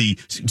 he's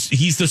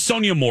the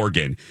Sonia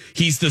Morgan.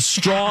 He's the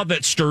straw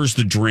that stirs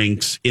the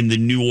drinks in the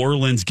New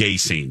Orleans gay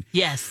scene.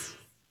 Yes.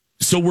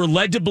 So we're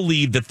led to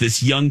believe that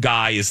this young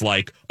guy is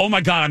like, oh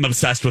my God, I'm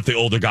obsessed with the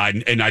older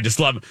guy and I just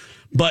love him.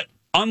 But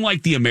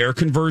unlike the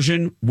American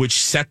version,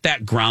 which set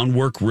that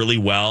groundwork really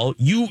well,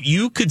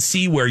 you could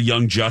see where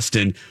young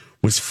Justin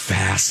was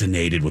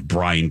fascinated with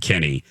Brian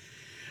Kenny.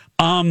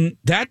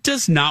 That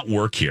does not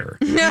work here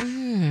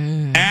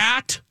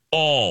at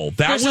all.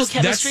 There's no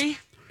chemistry?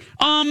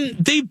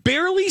 They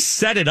barely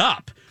set it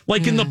up.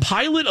 Like in the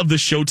pilot of the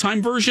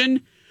Showtime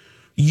version,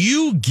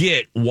 you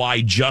get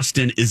why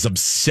Justin is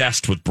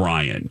obsessed with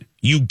Brian.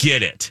 You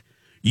get it.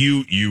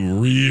 You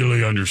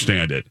really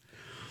understand it.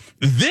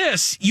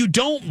 This, you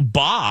don't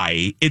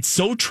buy. It's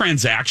so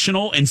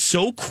transactional and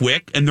so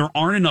quick, and there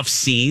aren't enough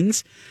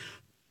scenes.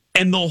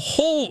 And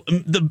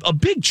a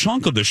big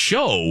chunk of the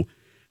show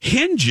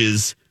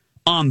hinges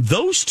on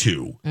those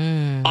 2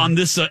 on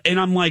this. And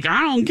I'm like,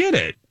 I don't get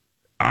it.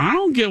 I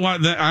don't get why.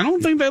 I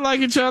don't think they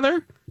like each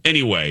other.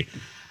 Anyway.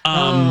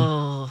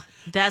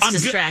 That's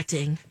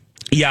distracting.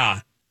 Yeah.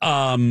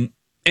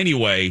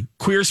 Anyway,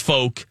 Queer as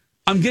Folk,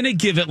 I'm going to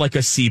give it like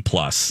a C+.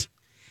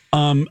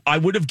 I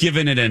would have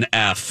given it an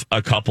F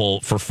a couple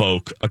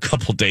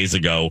days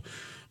ago,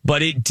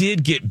 but it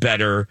did get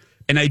better,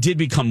 and I did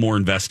become more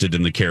invested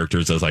in the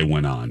characters as I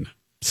went on.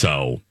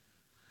 So,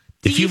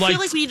 Do you feel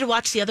like we need to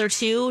watch the other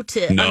two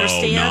to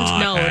understand?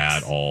 Not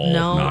at all.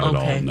 No, not okay.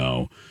 at all.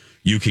 No,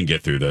 you can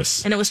get through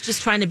this. And it was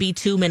just trying to be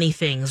too many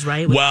things,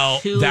 right? With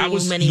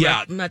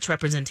much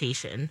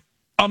representation.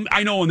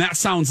 I know, and that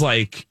sounds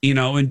like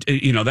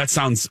that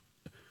sounds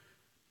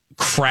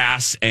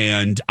crass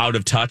and out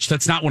of touch.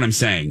 That's not what I'm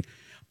saying.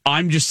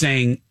 I'm just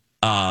saying,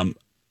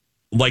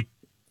 like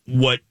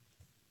what,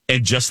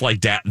 and just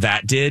like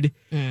that did.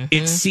 Mm-hmm.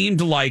 It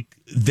seemed like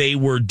they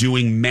were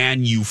doing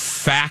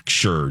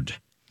manufactured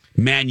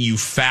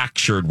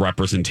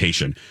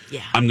representation.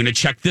 Yeah. I'm going to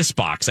check this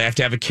box. I have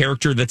to have a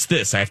character that's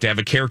this. I have to have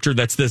a character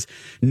that's this.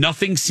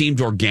 Nothing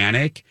seemed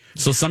organic.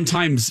 So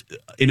sometimes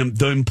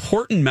the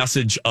important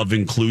message of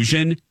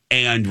inclusion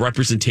and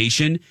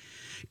representation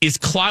is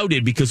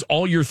clouded because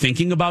all you're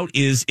thinking about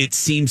is it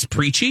seems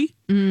preachy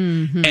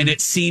and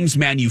it seems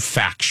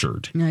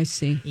manufactured. I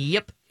see.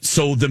 Yep.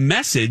 So the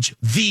message,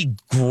 the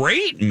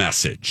great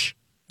message,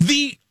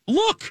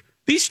 look,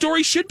 these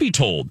stories should be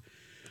told.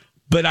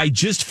 But I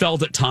just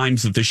felt at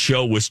times that the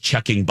show was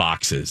checking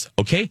boxes.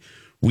 Okay,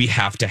 we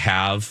have to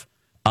have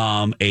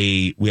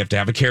a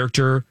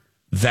character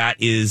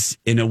that is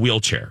in a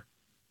wheelchair,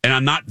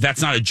 and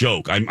that's not a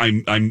joke.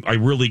 I'm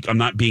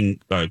not being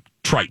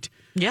trite.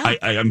 Yeah,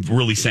 I'm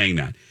really saying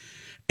that.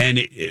 And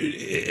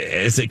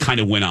as it kind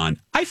of went on,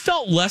 I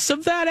felt less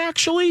of that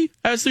actually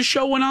as the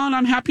show went on.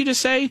 I'm happy to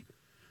say,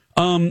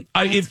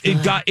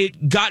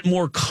 it got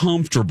more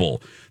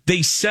comfortable.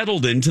 They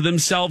settled into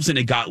themselves, and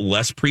it got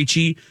less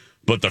preachy.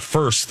 But the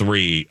first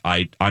three,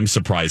 I'm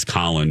surprised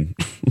Colin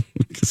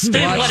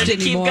wanted to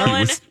keep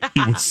going.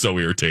 He was so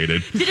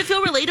irritated. Did it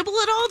feel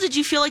relatable at all? Did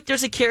you feel like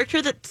there's a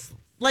character that's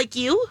like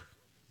you?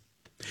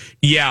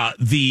 Yeah,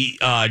 the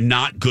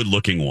not good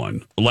looking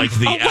one, like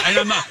the. And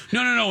I'm not.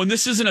 No. And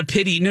this isn't a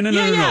pity. No.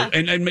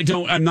 And I'm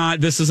not.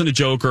 This isn't a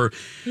joke or.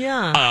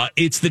 Yeah.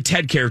 It's the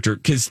Ted character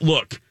because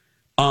look,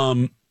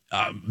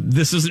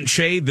 this isn't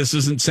shade. This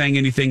isn't saying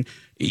anything.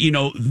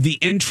 The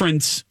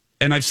entrance.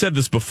 And I've said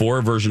this before,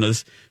 a version of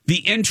this,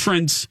 the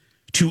entrance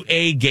to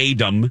a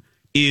gaydom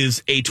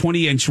is a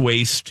 20-inch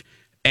waist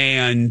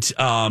and,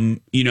 a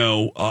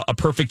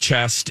perfect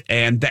chest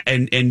and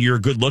you're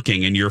good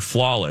looking and you're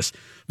flawless.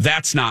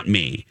 That's not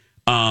me.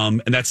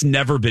 And that's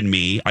never been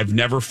me. I've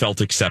never felt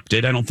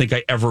accepted. I don't think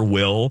I ever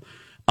will,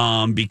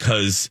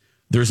 because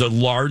there's a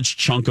large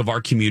chunk of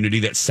our community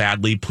that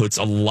sadly puts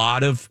a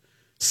lot of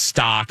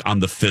stock on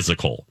the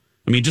physical.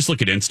 I mean, just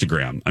look at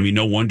Instagram. I mean,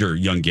 no wonder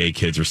young gay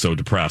kids are so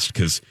depressed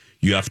because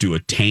you have to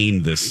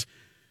attain this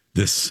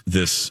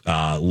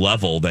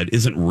level that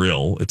isn't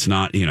real. It's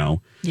not,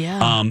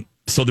 Yeah.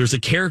 So there's a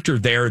character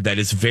there that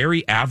is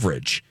very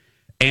average,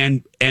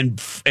 and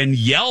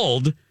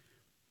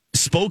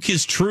spoke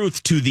his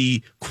truth to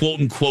the quote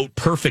unquote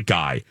perfect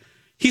guy.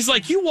 He's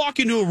like, you walk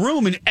into a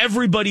room and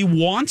everybody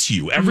wants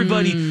you.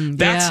 Everybody,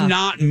 that's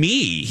not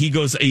me. He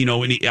goes, and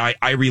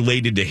I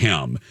related to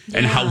him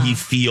and how he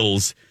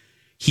feels.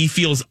 He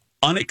feels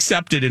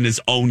unaccepted in his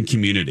own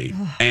community,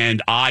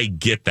 and I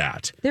get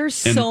that. There's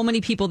so many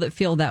people that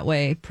feel that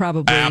way,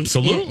 probably.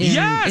 Absolutely,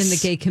 in the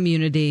gay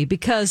community,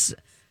 because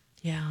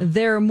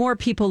there are more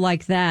people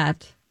like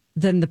that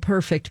than the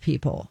perfect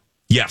people.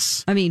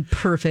 Yes, I mean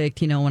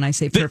perfect. When I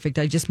say perfect,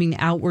 I just mean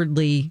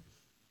outwardly.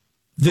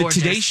 The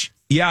Today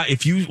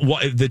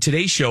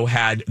Show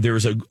there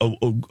was a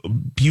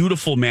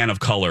beautiful man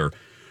of color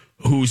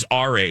who's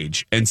our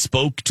age and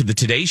spoke to the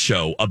Today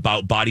Show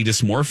about body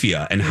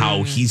dysmorphia and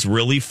how he's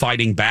really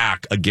fighting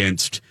back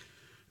against,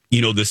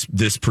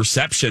 this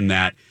perception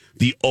that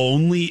the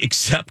only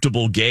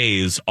acceptable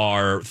gays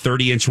are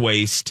 30-inch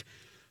waist,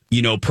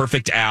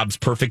 perfect abs,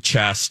 perfect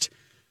chest,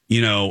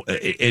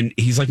 and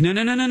he's like,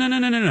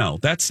 no.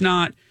 That's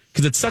not,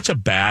 because it's such a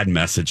bad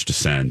message to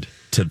send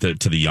to the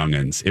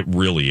youngins. It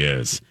really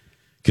is,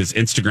 because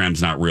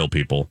Instagram's not real,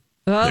 people.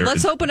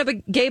 Let's open up a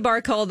gay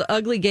bar called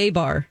Ugly Gay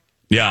Bar.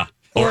 Yeah.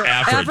 Or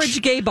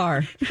average gay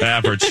bar.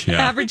 Average,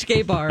 yeah. Average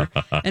gay bar.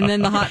 And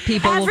then the hot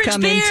people will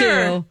come in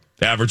too.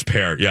 Average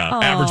pair, yeah.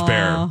 Aww. Average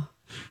bear.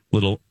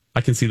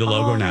 I can see the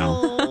logo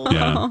now.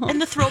 Yeah. And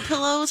the throw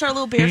pillows are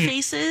little bear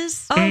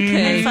faces.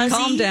 Okay,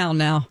 calm down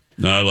now.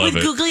 No, I love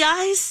With googly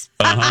eyes.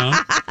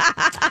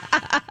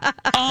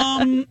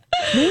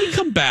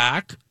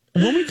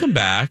 When we come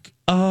back,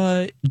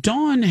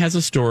 Dawn has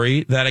a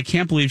story that I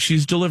can't believe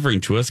she's delivering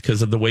to us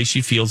because of the way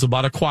she feels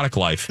about aquatic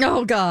life.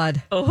 Oh,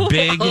 God.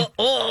 Big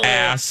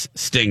ass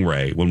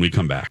stingray when we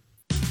come back.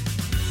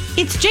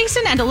 It's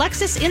Jason and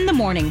Alexis in the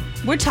morning,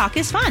 where talk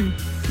is fun.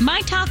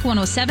 My Talk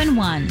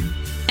 107.1.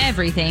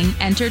 Everything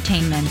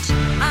entertainment.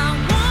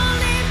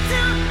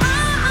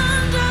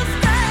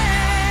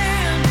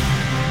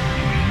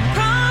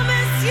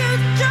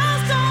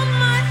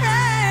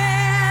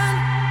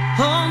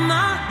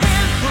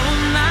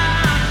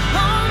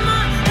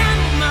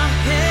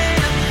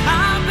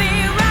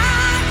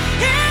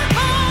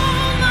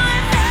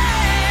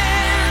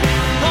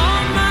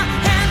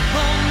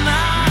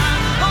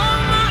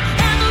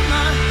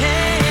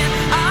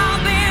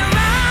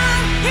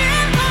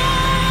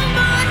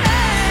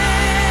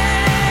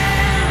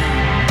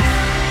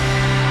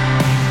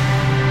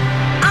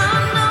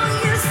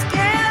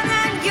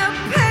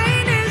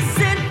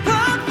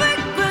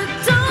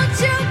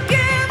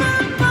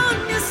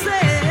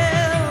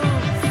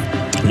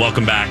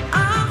 Welcome back.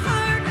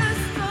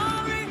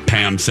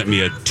 Pam sent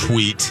me a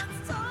tweet.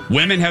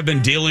 Women have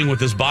been dealing with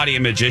this body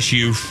image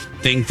issue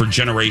thing for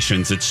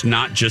generations. It's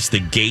not just the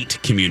GATE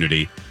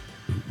community.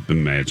 I'm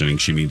imagining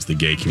she means the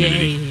gay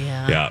community. Gay,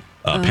 yeah.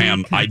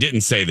 Pam, I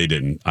didn't say they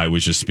didn't. I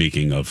was just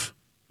speaking of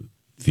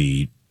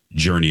the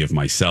journey of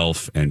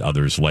myself and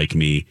others like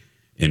me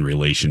in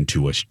relation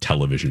to a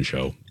television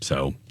show.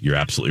 So you're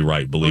absolutely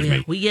right. Believe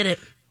me. We get it.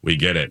 We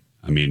get it.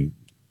 I mean,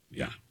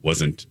 yeah,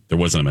 there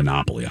wasn't a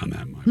monopoly on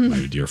that,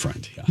 my dear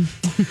friend. Yeah.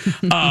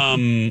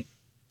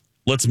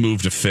 Let's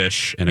move to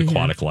fish and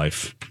aquatic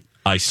life.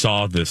 I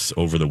saw this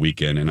over the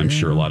weekend, and I'm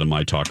sure a lot of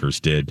my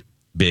talkers did.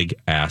 Big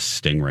ass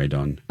stingray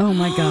done. Oh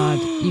my God,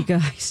 you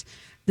guys.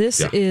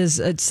 This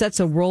it sets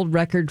a world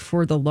record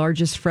for the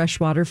largest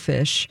freshwater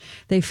fish.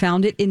 They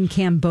found it in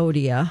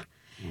Cambodia,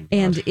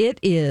 and it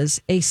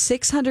is a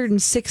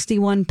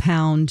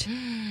 661-pound,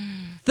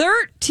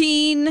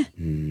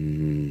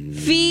 13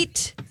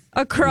 feet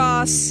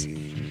across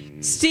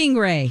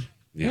stingray.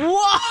 Yeah.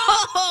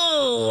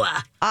 Whoa!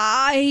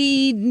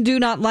 I do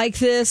not like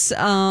this.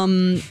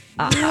 Wow.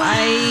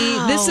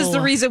 This is the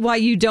reason why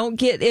you don't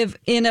get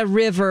in a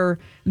river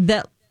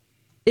that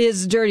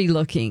is dirty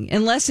looking,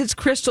 unless it's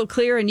crystal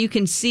clear and you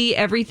can see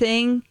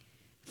everything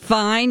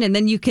fine, and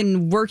then you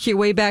can work your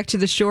way back to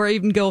the shore,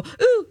 even go,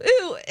 ooh,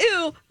 ooh,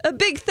 ooh, a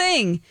big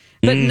thing.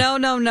 But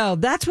no.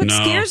 That's what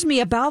scares me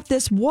about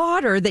this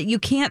water, that you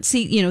can't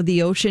see. You know,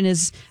 the ocean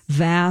is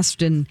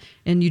vast, and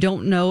you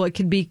don't know. It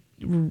could be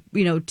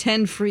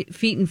 10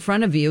 feet in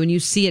front of you and you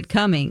see it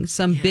coming,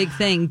 some big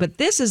thing. But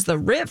this is the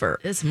river.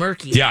 It's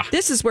murky. Yeah.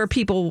 This is where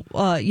people,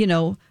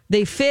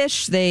 they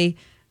fish. They're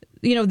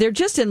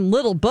just in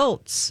little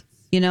boats,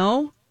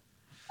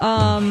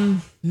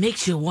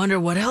 Makes you wonder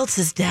what else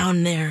is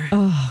down there.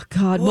 Oh,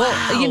 God. Wow.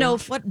 Well,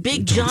 what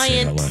big,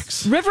 giant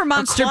river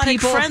monster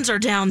people. friends are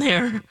down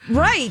there.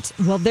 Right.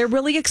 Well, they're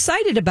really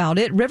excited about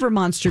it. River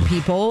monster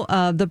people.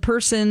 The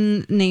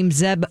person named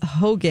Zeb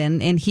Hogan,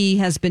 and he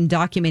has been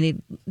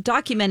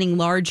documenting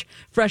large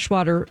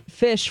freshwater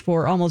fish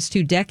for almost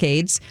 2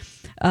 decades.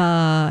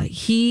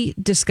 He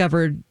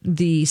discovered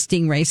the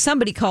stingray.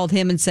 Somebody called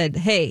him and said,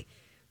 "Hey,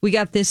 we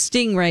got this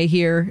stingray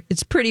here.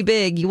 It's pretty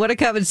big. You want to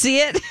come and see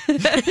it?"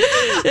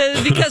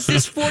 Because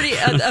this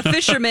a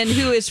fisherman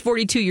who is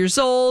 42 years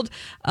old,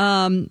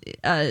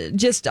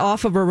 just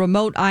off of a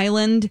remote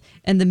island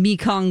and the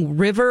Mekong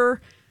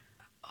River,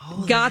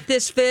 got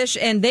this fish,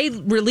 and they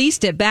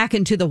released it back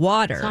into the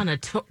water. It's on a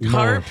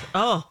tarp.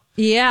 Oh.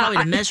 Yeah.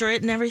 Probably to measure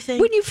it and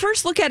everything. When you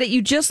first look at it,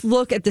 you just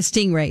look at the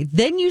stingray.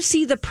 Then you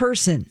see the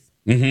person.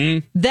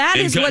 Mm-hmm. That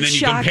is what's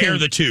shocking. Compare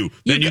the two.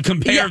 Then you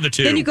compare the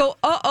two. Then you go,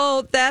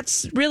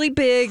 that's really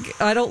big.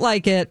 I don't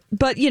like it.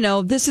 But,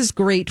 this is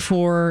great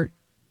for,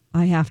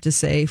 I have to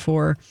say,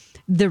 for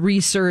the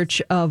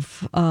research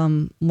of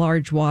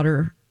large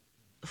water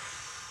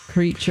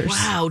creatures.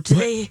 Wow.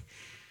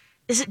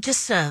 Is it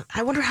just I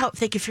wonder if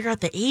they can figure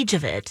out the age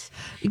of it.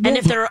 And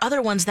if there are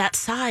other ones that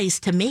size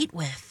to mate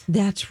with.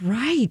 That's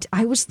right.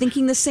 I was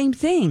thinking the same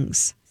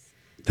things.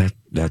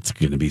 That's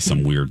going to be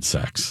some weird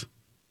sex.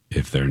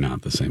 If they're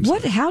not the same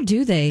size. How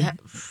do they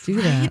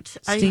do that?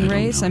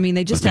 Stingrays? I mean,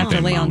 they just have to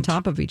lay on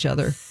top of each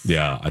other.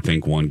 Yeah, I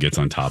think one gets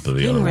on top of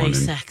the other one.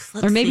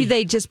 Or maybe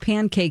they just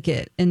pancake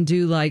it and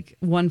do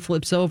one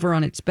flips over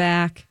on its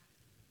back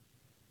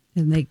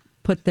and they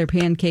put their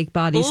pancake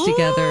bodies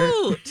together.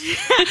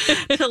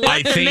 To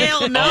let the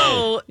male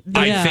know.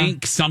 I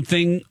think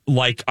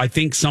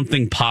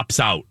something pops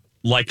out.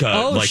 Like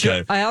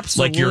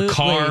your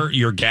car,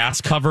 your gas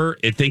cover.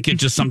 I think it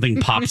just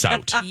something pops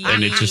out.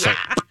 And it's just like...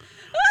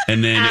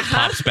 And then it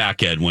pops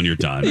back in when you're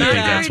done. I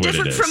think that's what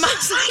it is. From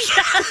us, I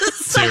guess.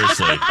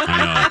 Seriously,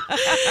 I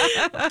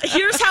know.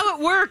 Here's how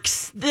it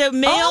works: the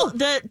male,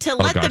 let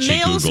the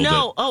males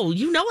know. Oh,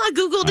 I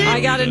Googled it. I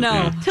gotta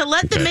know. To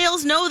let the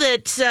males know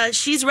that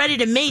she's ready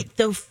to mate,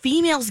 the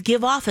females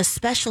give off a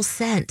special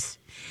scent.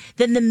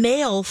 Then the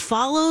male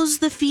follows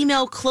the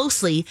female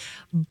closely,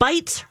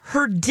 bites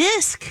her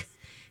disc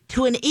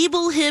to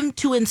enable him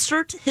to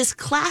insert his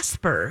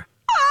clasper.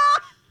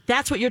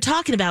 That's what you're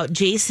talking about,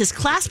 Jace. His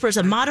clasper is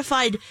a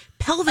modified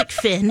pelvic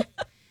fin,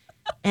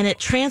 and it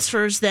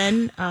transfers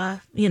then,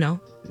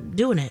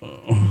 doing it.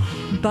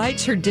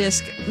 Bites her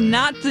disc,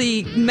 not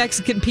the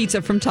Mexican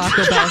pizza from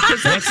Taco Bell.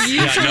 Because that's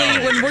usually,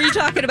 when we're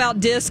talking about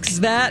discs,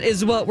 that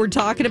is what we're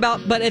talking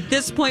about. But at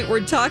this point,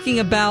 we're talking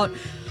about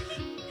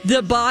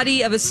the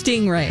body of a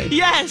stingray.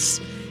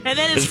 Yes. And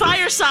then it's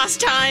fire sauce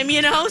time,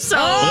 so.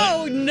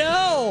 Oh,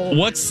 no.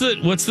 What's the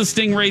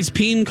stingray's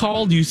peen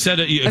called? You said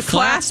a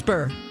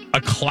clasper. A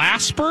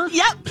clasper?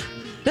 Yep.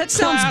 That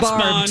sounds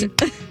barbed.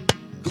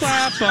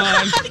 Clap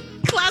on.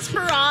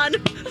 Clasper on.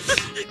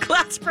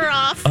 Clasper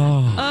off.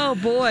 Oh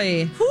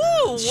boy.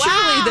 Woo, wow.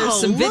 Surely there's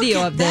some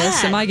video of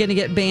this. Am I going to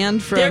get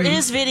banned from... There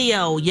is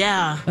video,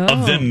 yeah.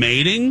 Of them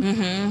mating?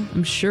 Mm-hmm.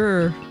 I'm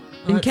sure.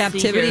 In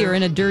captivity or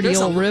in a dirty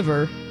old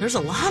river. There's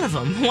a lot of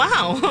them.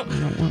 Wow. I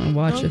don't want to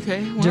watch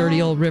dirty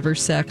old river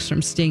sex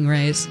from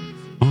stingrays.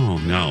 Oh,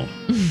 no.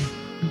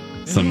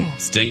 Some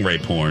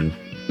stingray porn.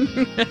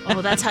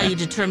 Oh, that's how you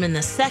determine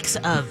the sex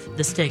of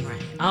the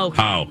stingray.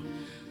 Okay. How?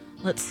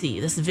 Let's see.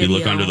 This You video.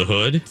 look under the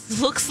hood?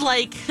 Looks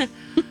like.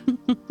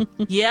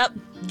 Yep.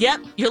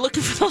 You're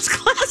looking for those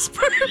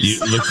claspers. You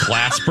look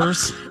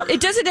claspers?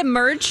 Does it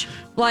emerge?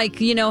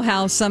 Like, you know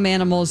how some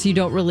animals you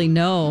don't really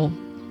know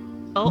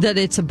that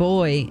it's a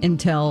boy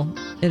until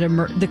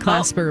the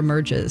clasper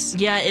emerges.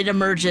 Yeah, it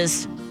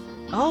emerges.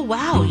 Oh,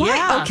 wow. What?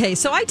 Yeah. Okay,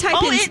 so I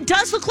type in... Oh, it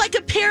does look like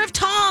a pair of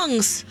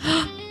tongs.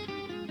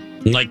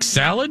 Like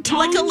salad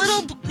tongs? Like a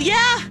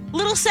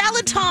little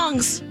salad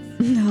tongs.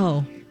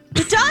 No.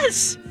 It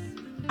does.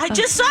 I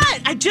just saw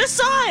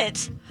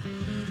it.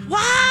 Wow.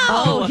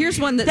 Oh, here's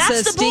one that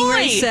says the boy.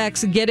 Stingray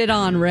sex. Get it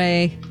on,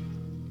 Ray.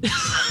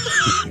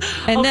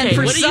 And then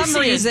for some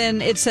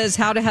reason it says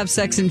how to have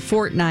sex in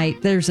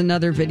Fortnite. There's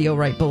another video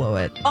right below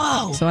it.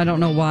 Oh. So I don't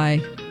know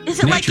why. Is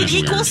it like an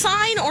equal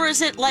sign or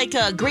is it like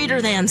a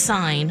greater than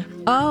sign?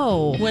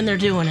 Oh. When they're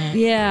doing it.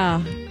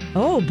 Yeah.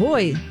 Oh,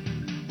 boy.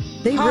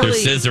 They're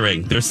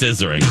scissoring. They're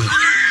scissoring.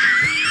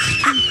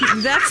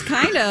 That's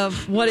kind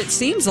of what it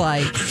seems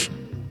like.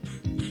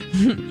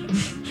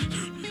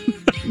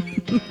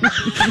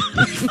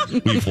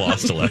 We've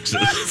lost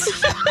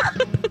Alexis.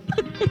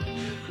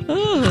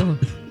 Oh,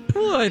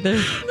 boy.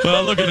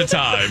 Well, look at the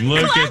time.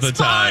 Look at the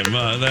time.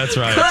 That's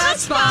right.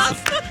 Clasp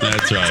off.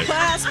 That's right.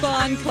 Clasp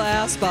on,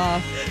 clasp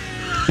off.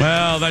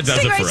 Well, that does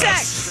Stingray it for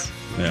sex. us.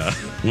 Yeah.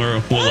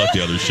 We'll let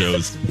the other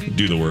shows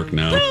do the work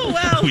now. Oh,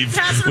 well,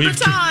 pass the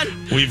baton.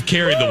 We've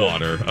carried the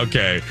water.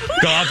 Okay.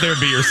 Go out there and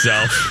be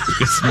yourself.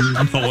 Because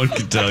no one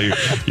can tell you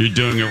you're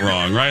doing it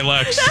wrong. Right,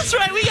 Lex? That's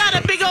right. We got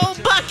a big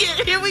old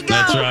bucket. Here we go.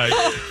 That's right.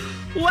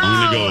 Wow.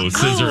 I'm going to go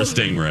scissor a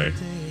stingray.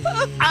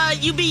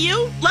 You be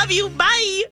you. Love you. Bye.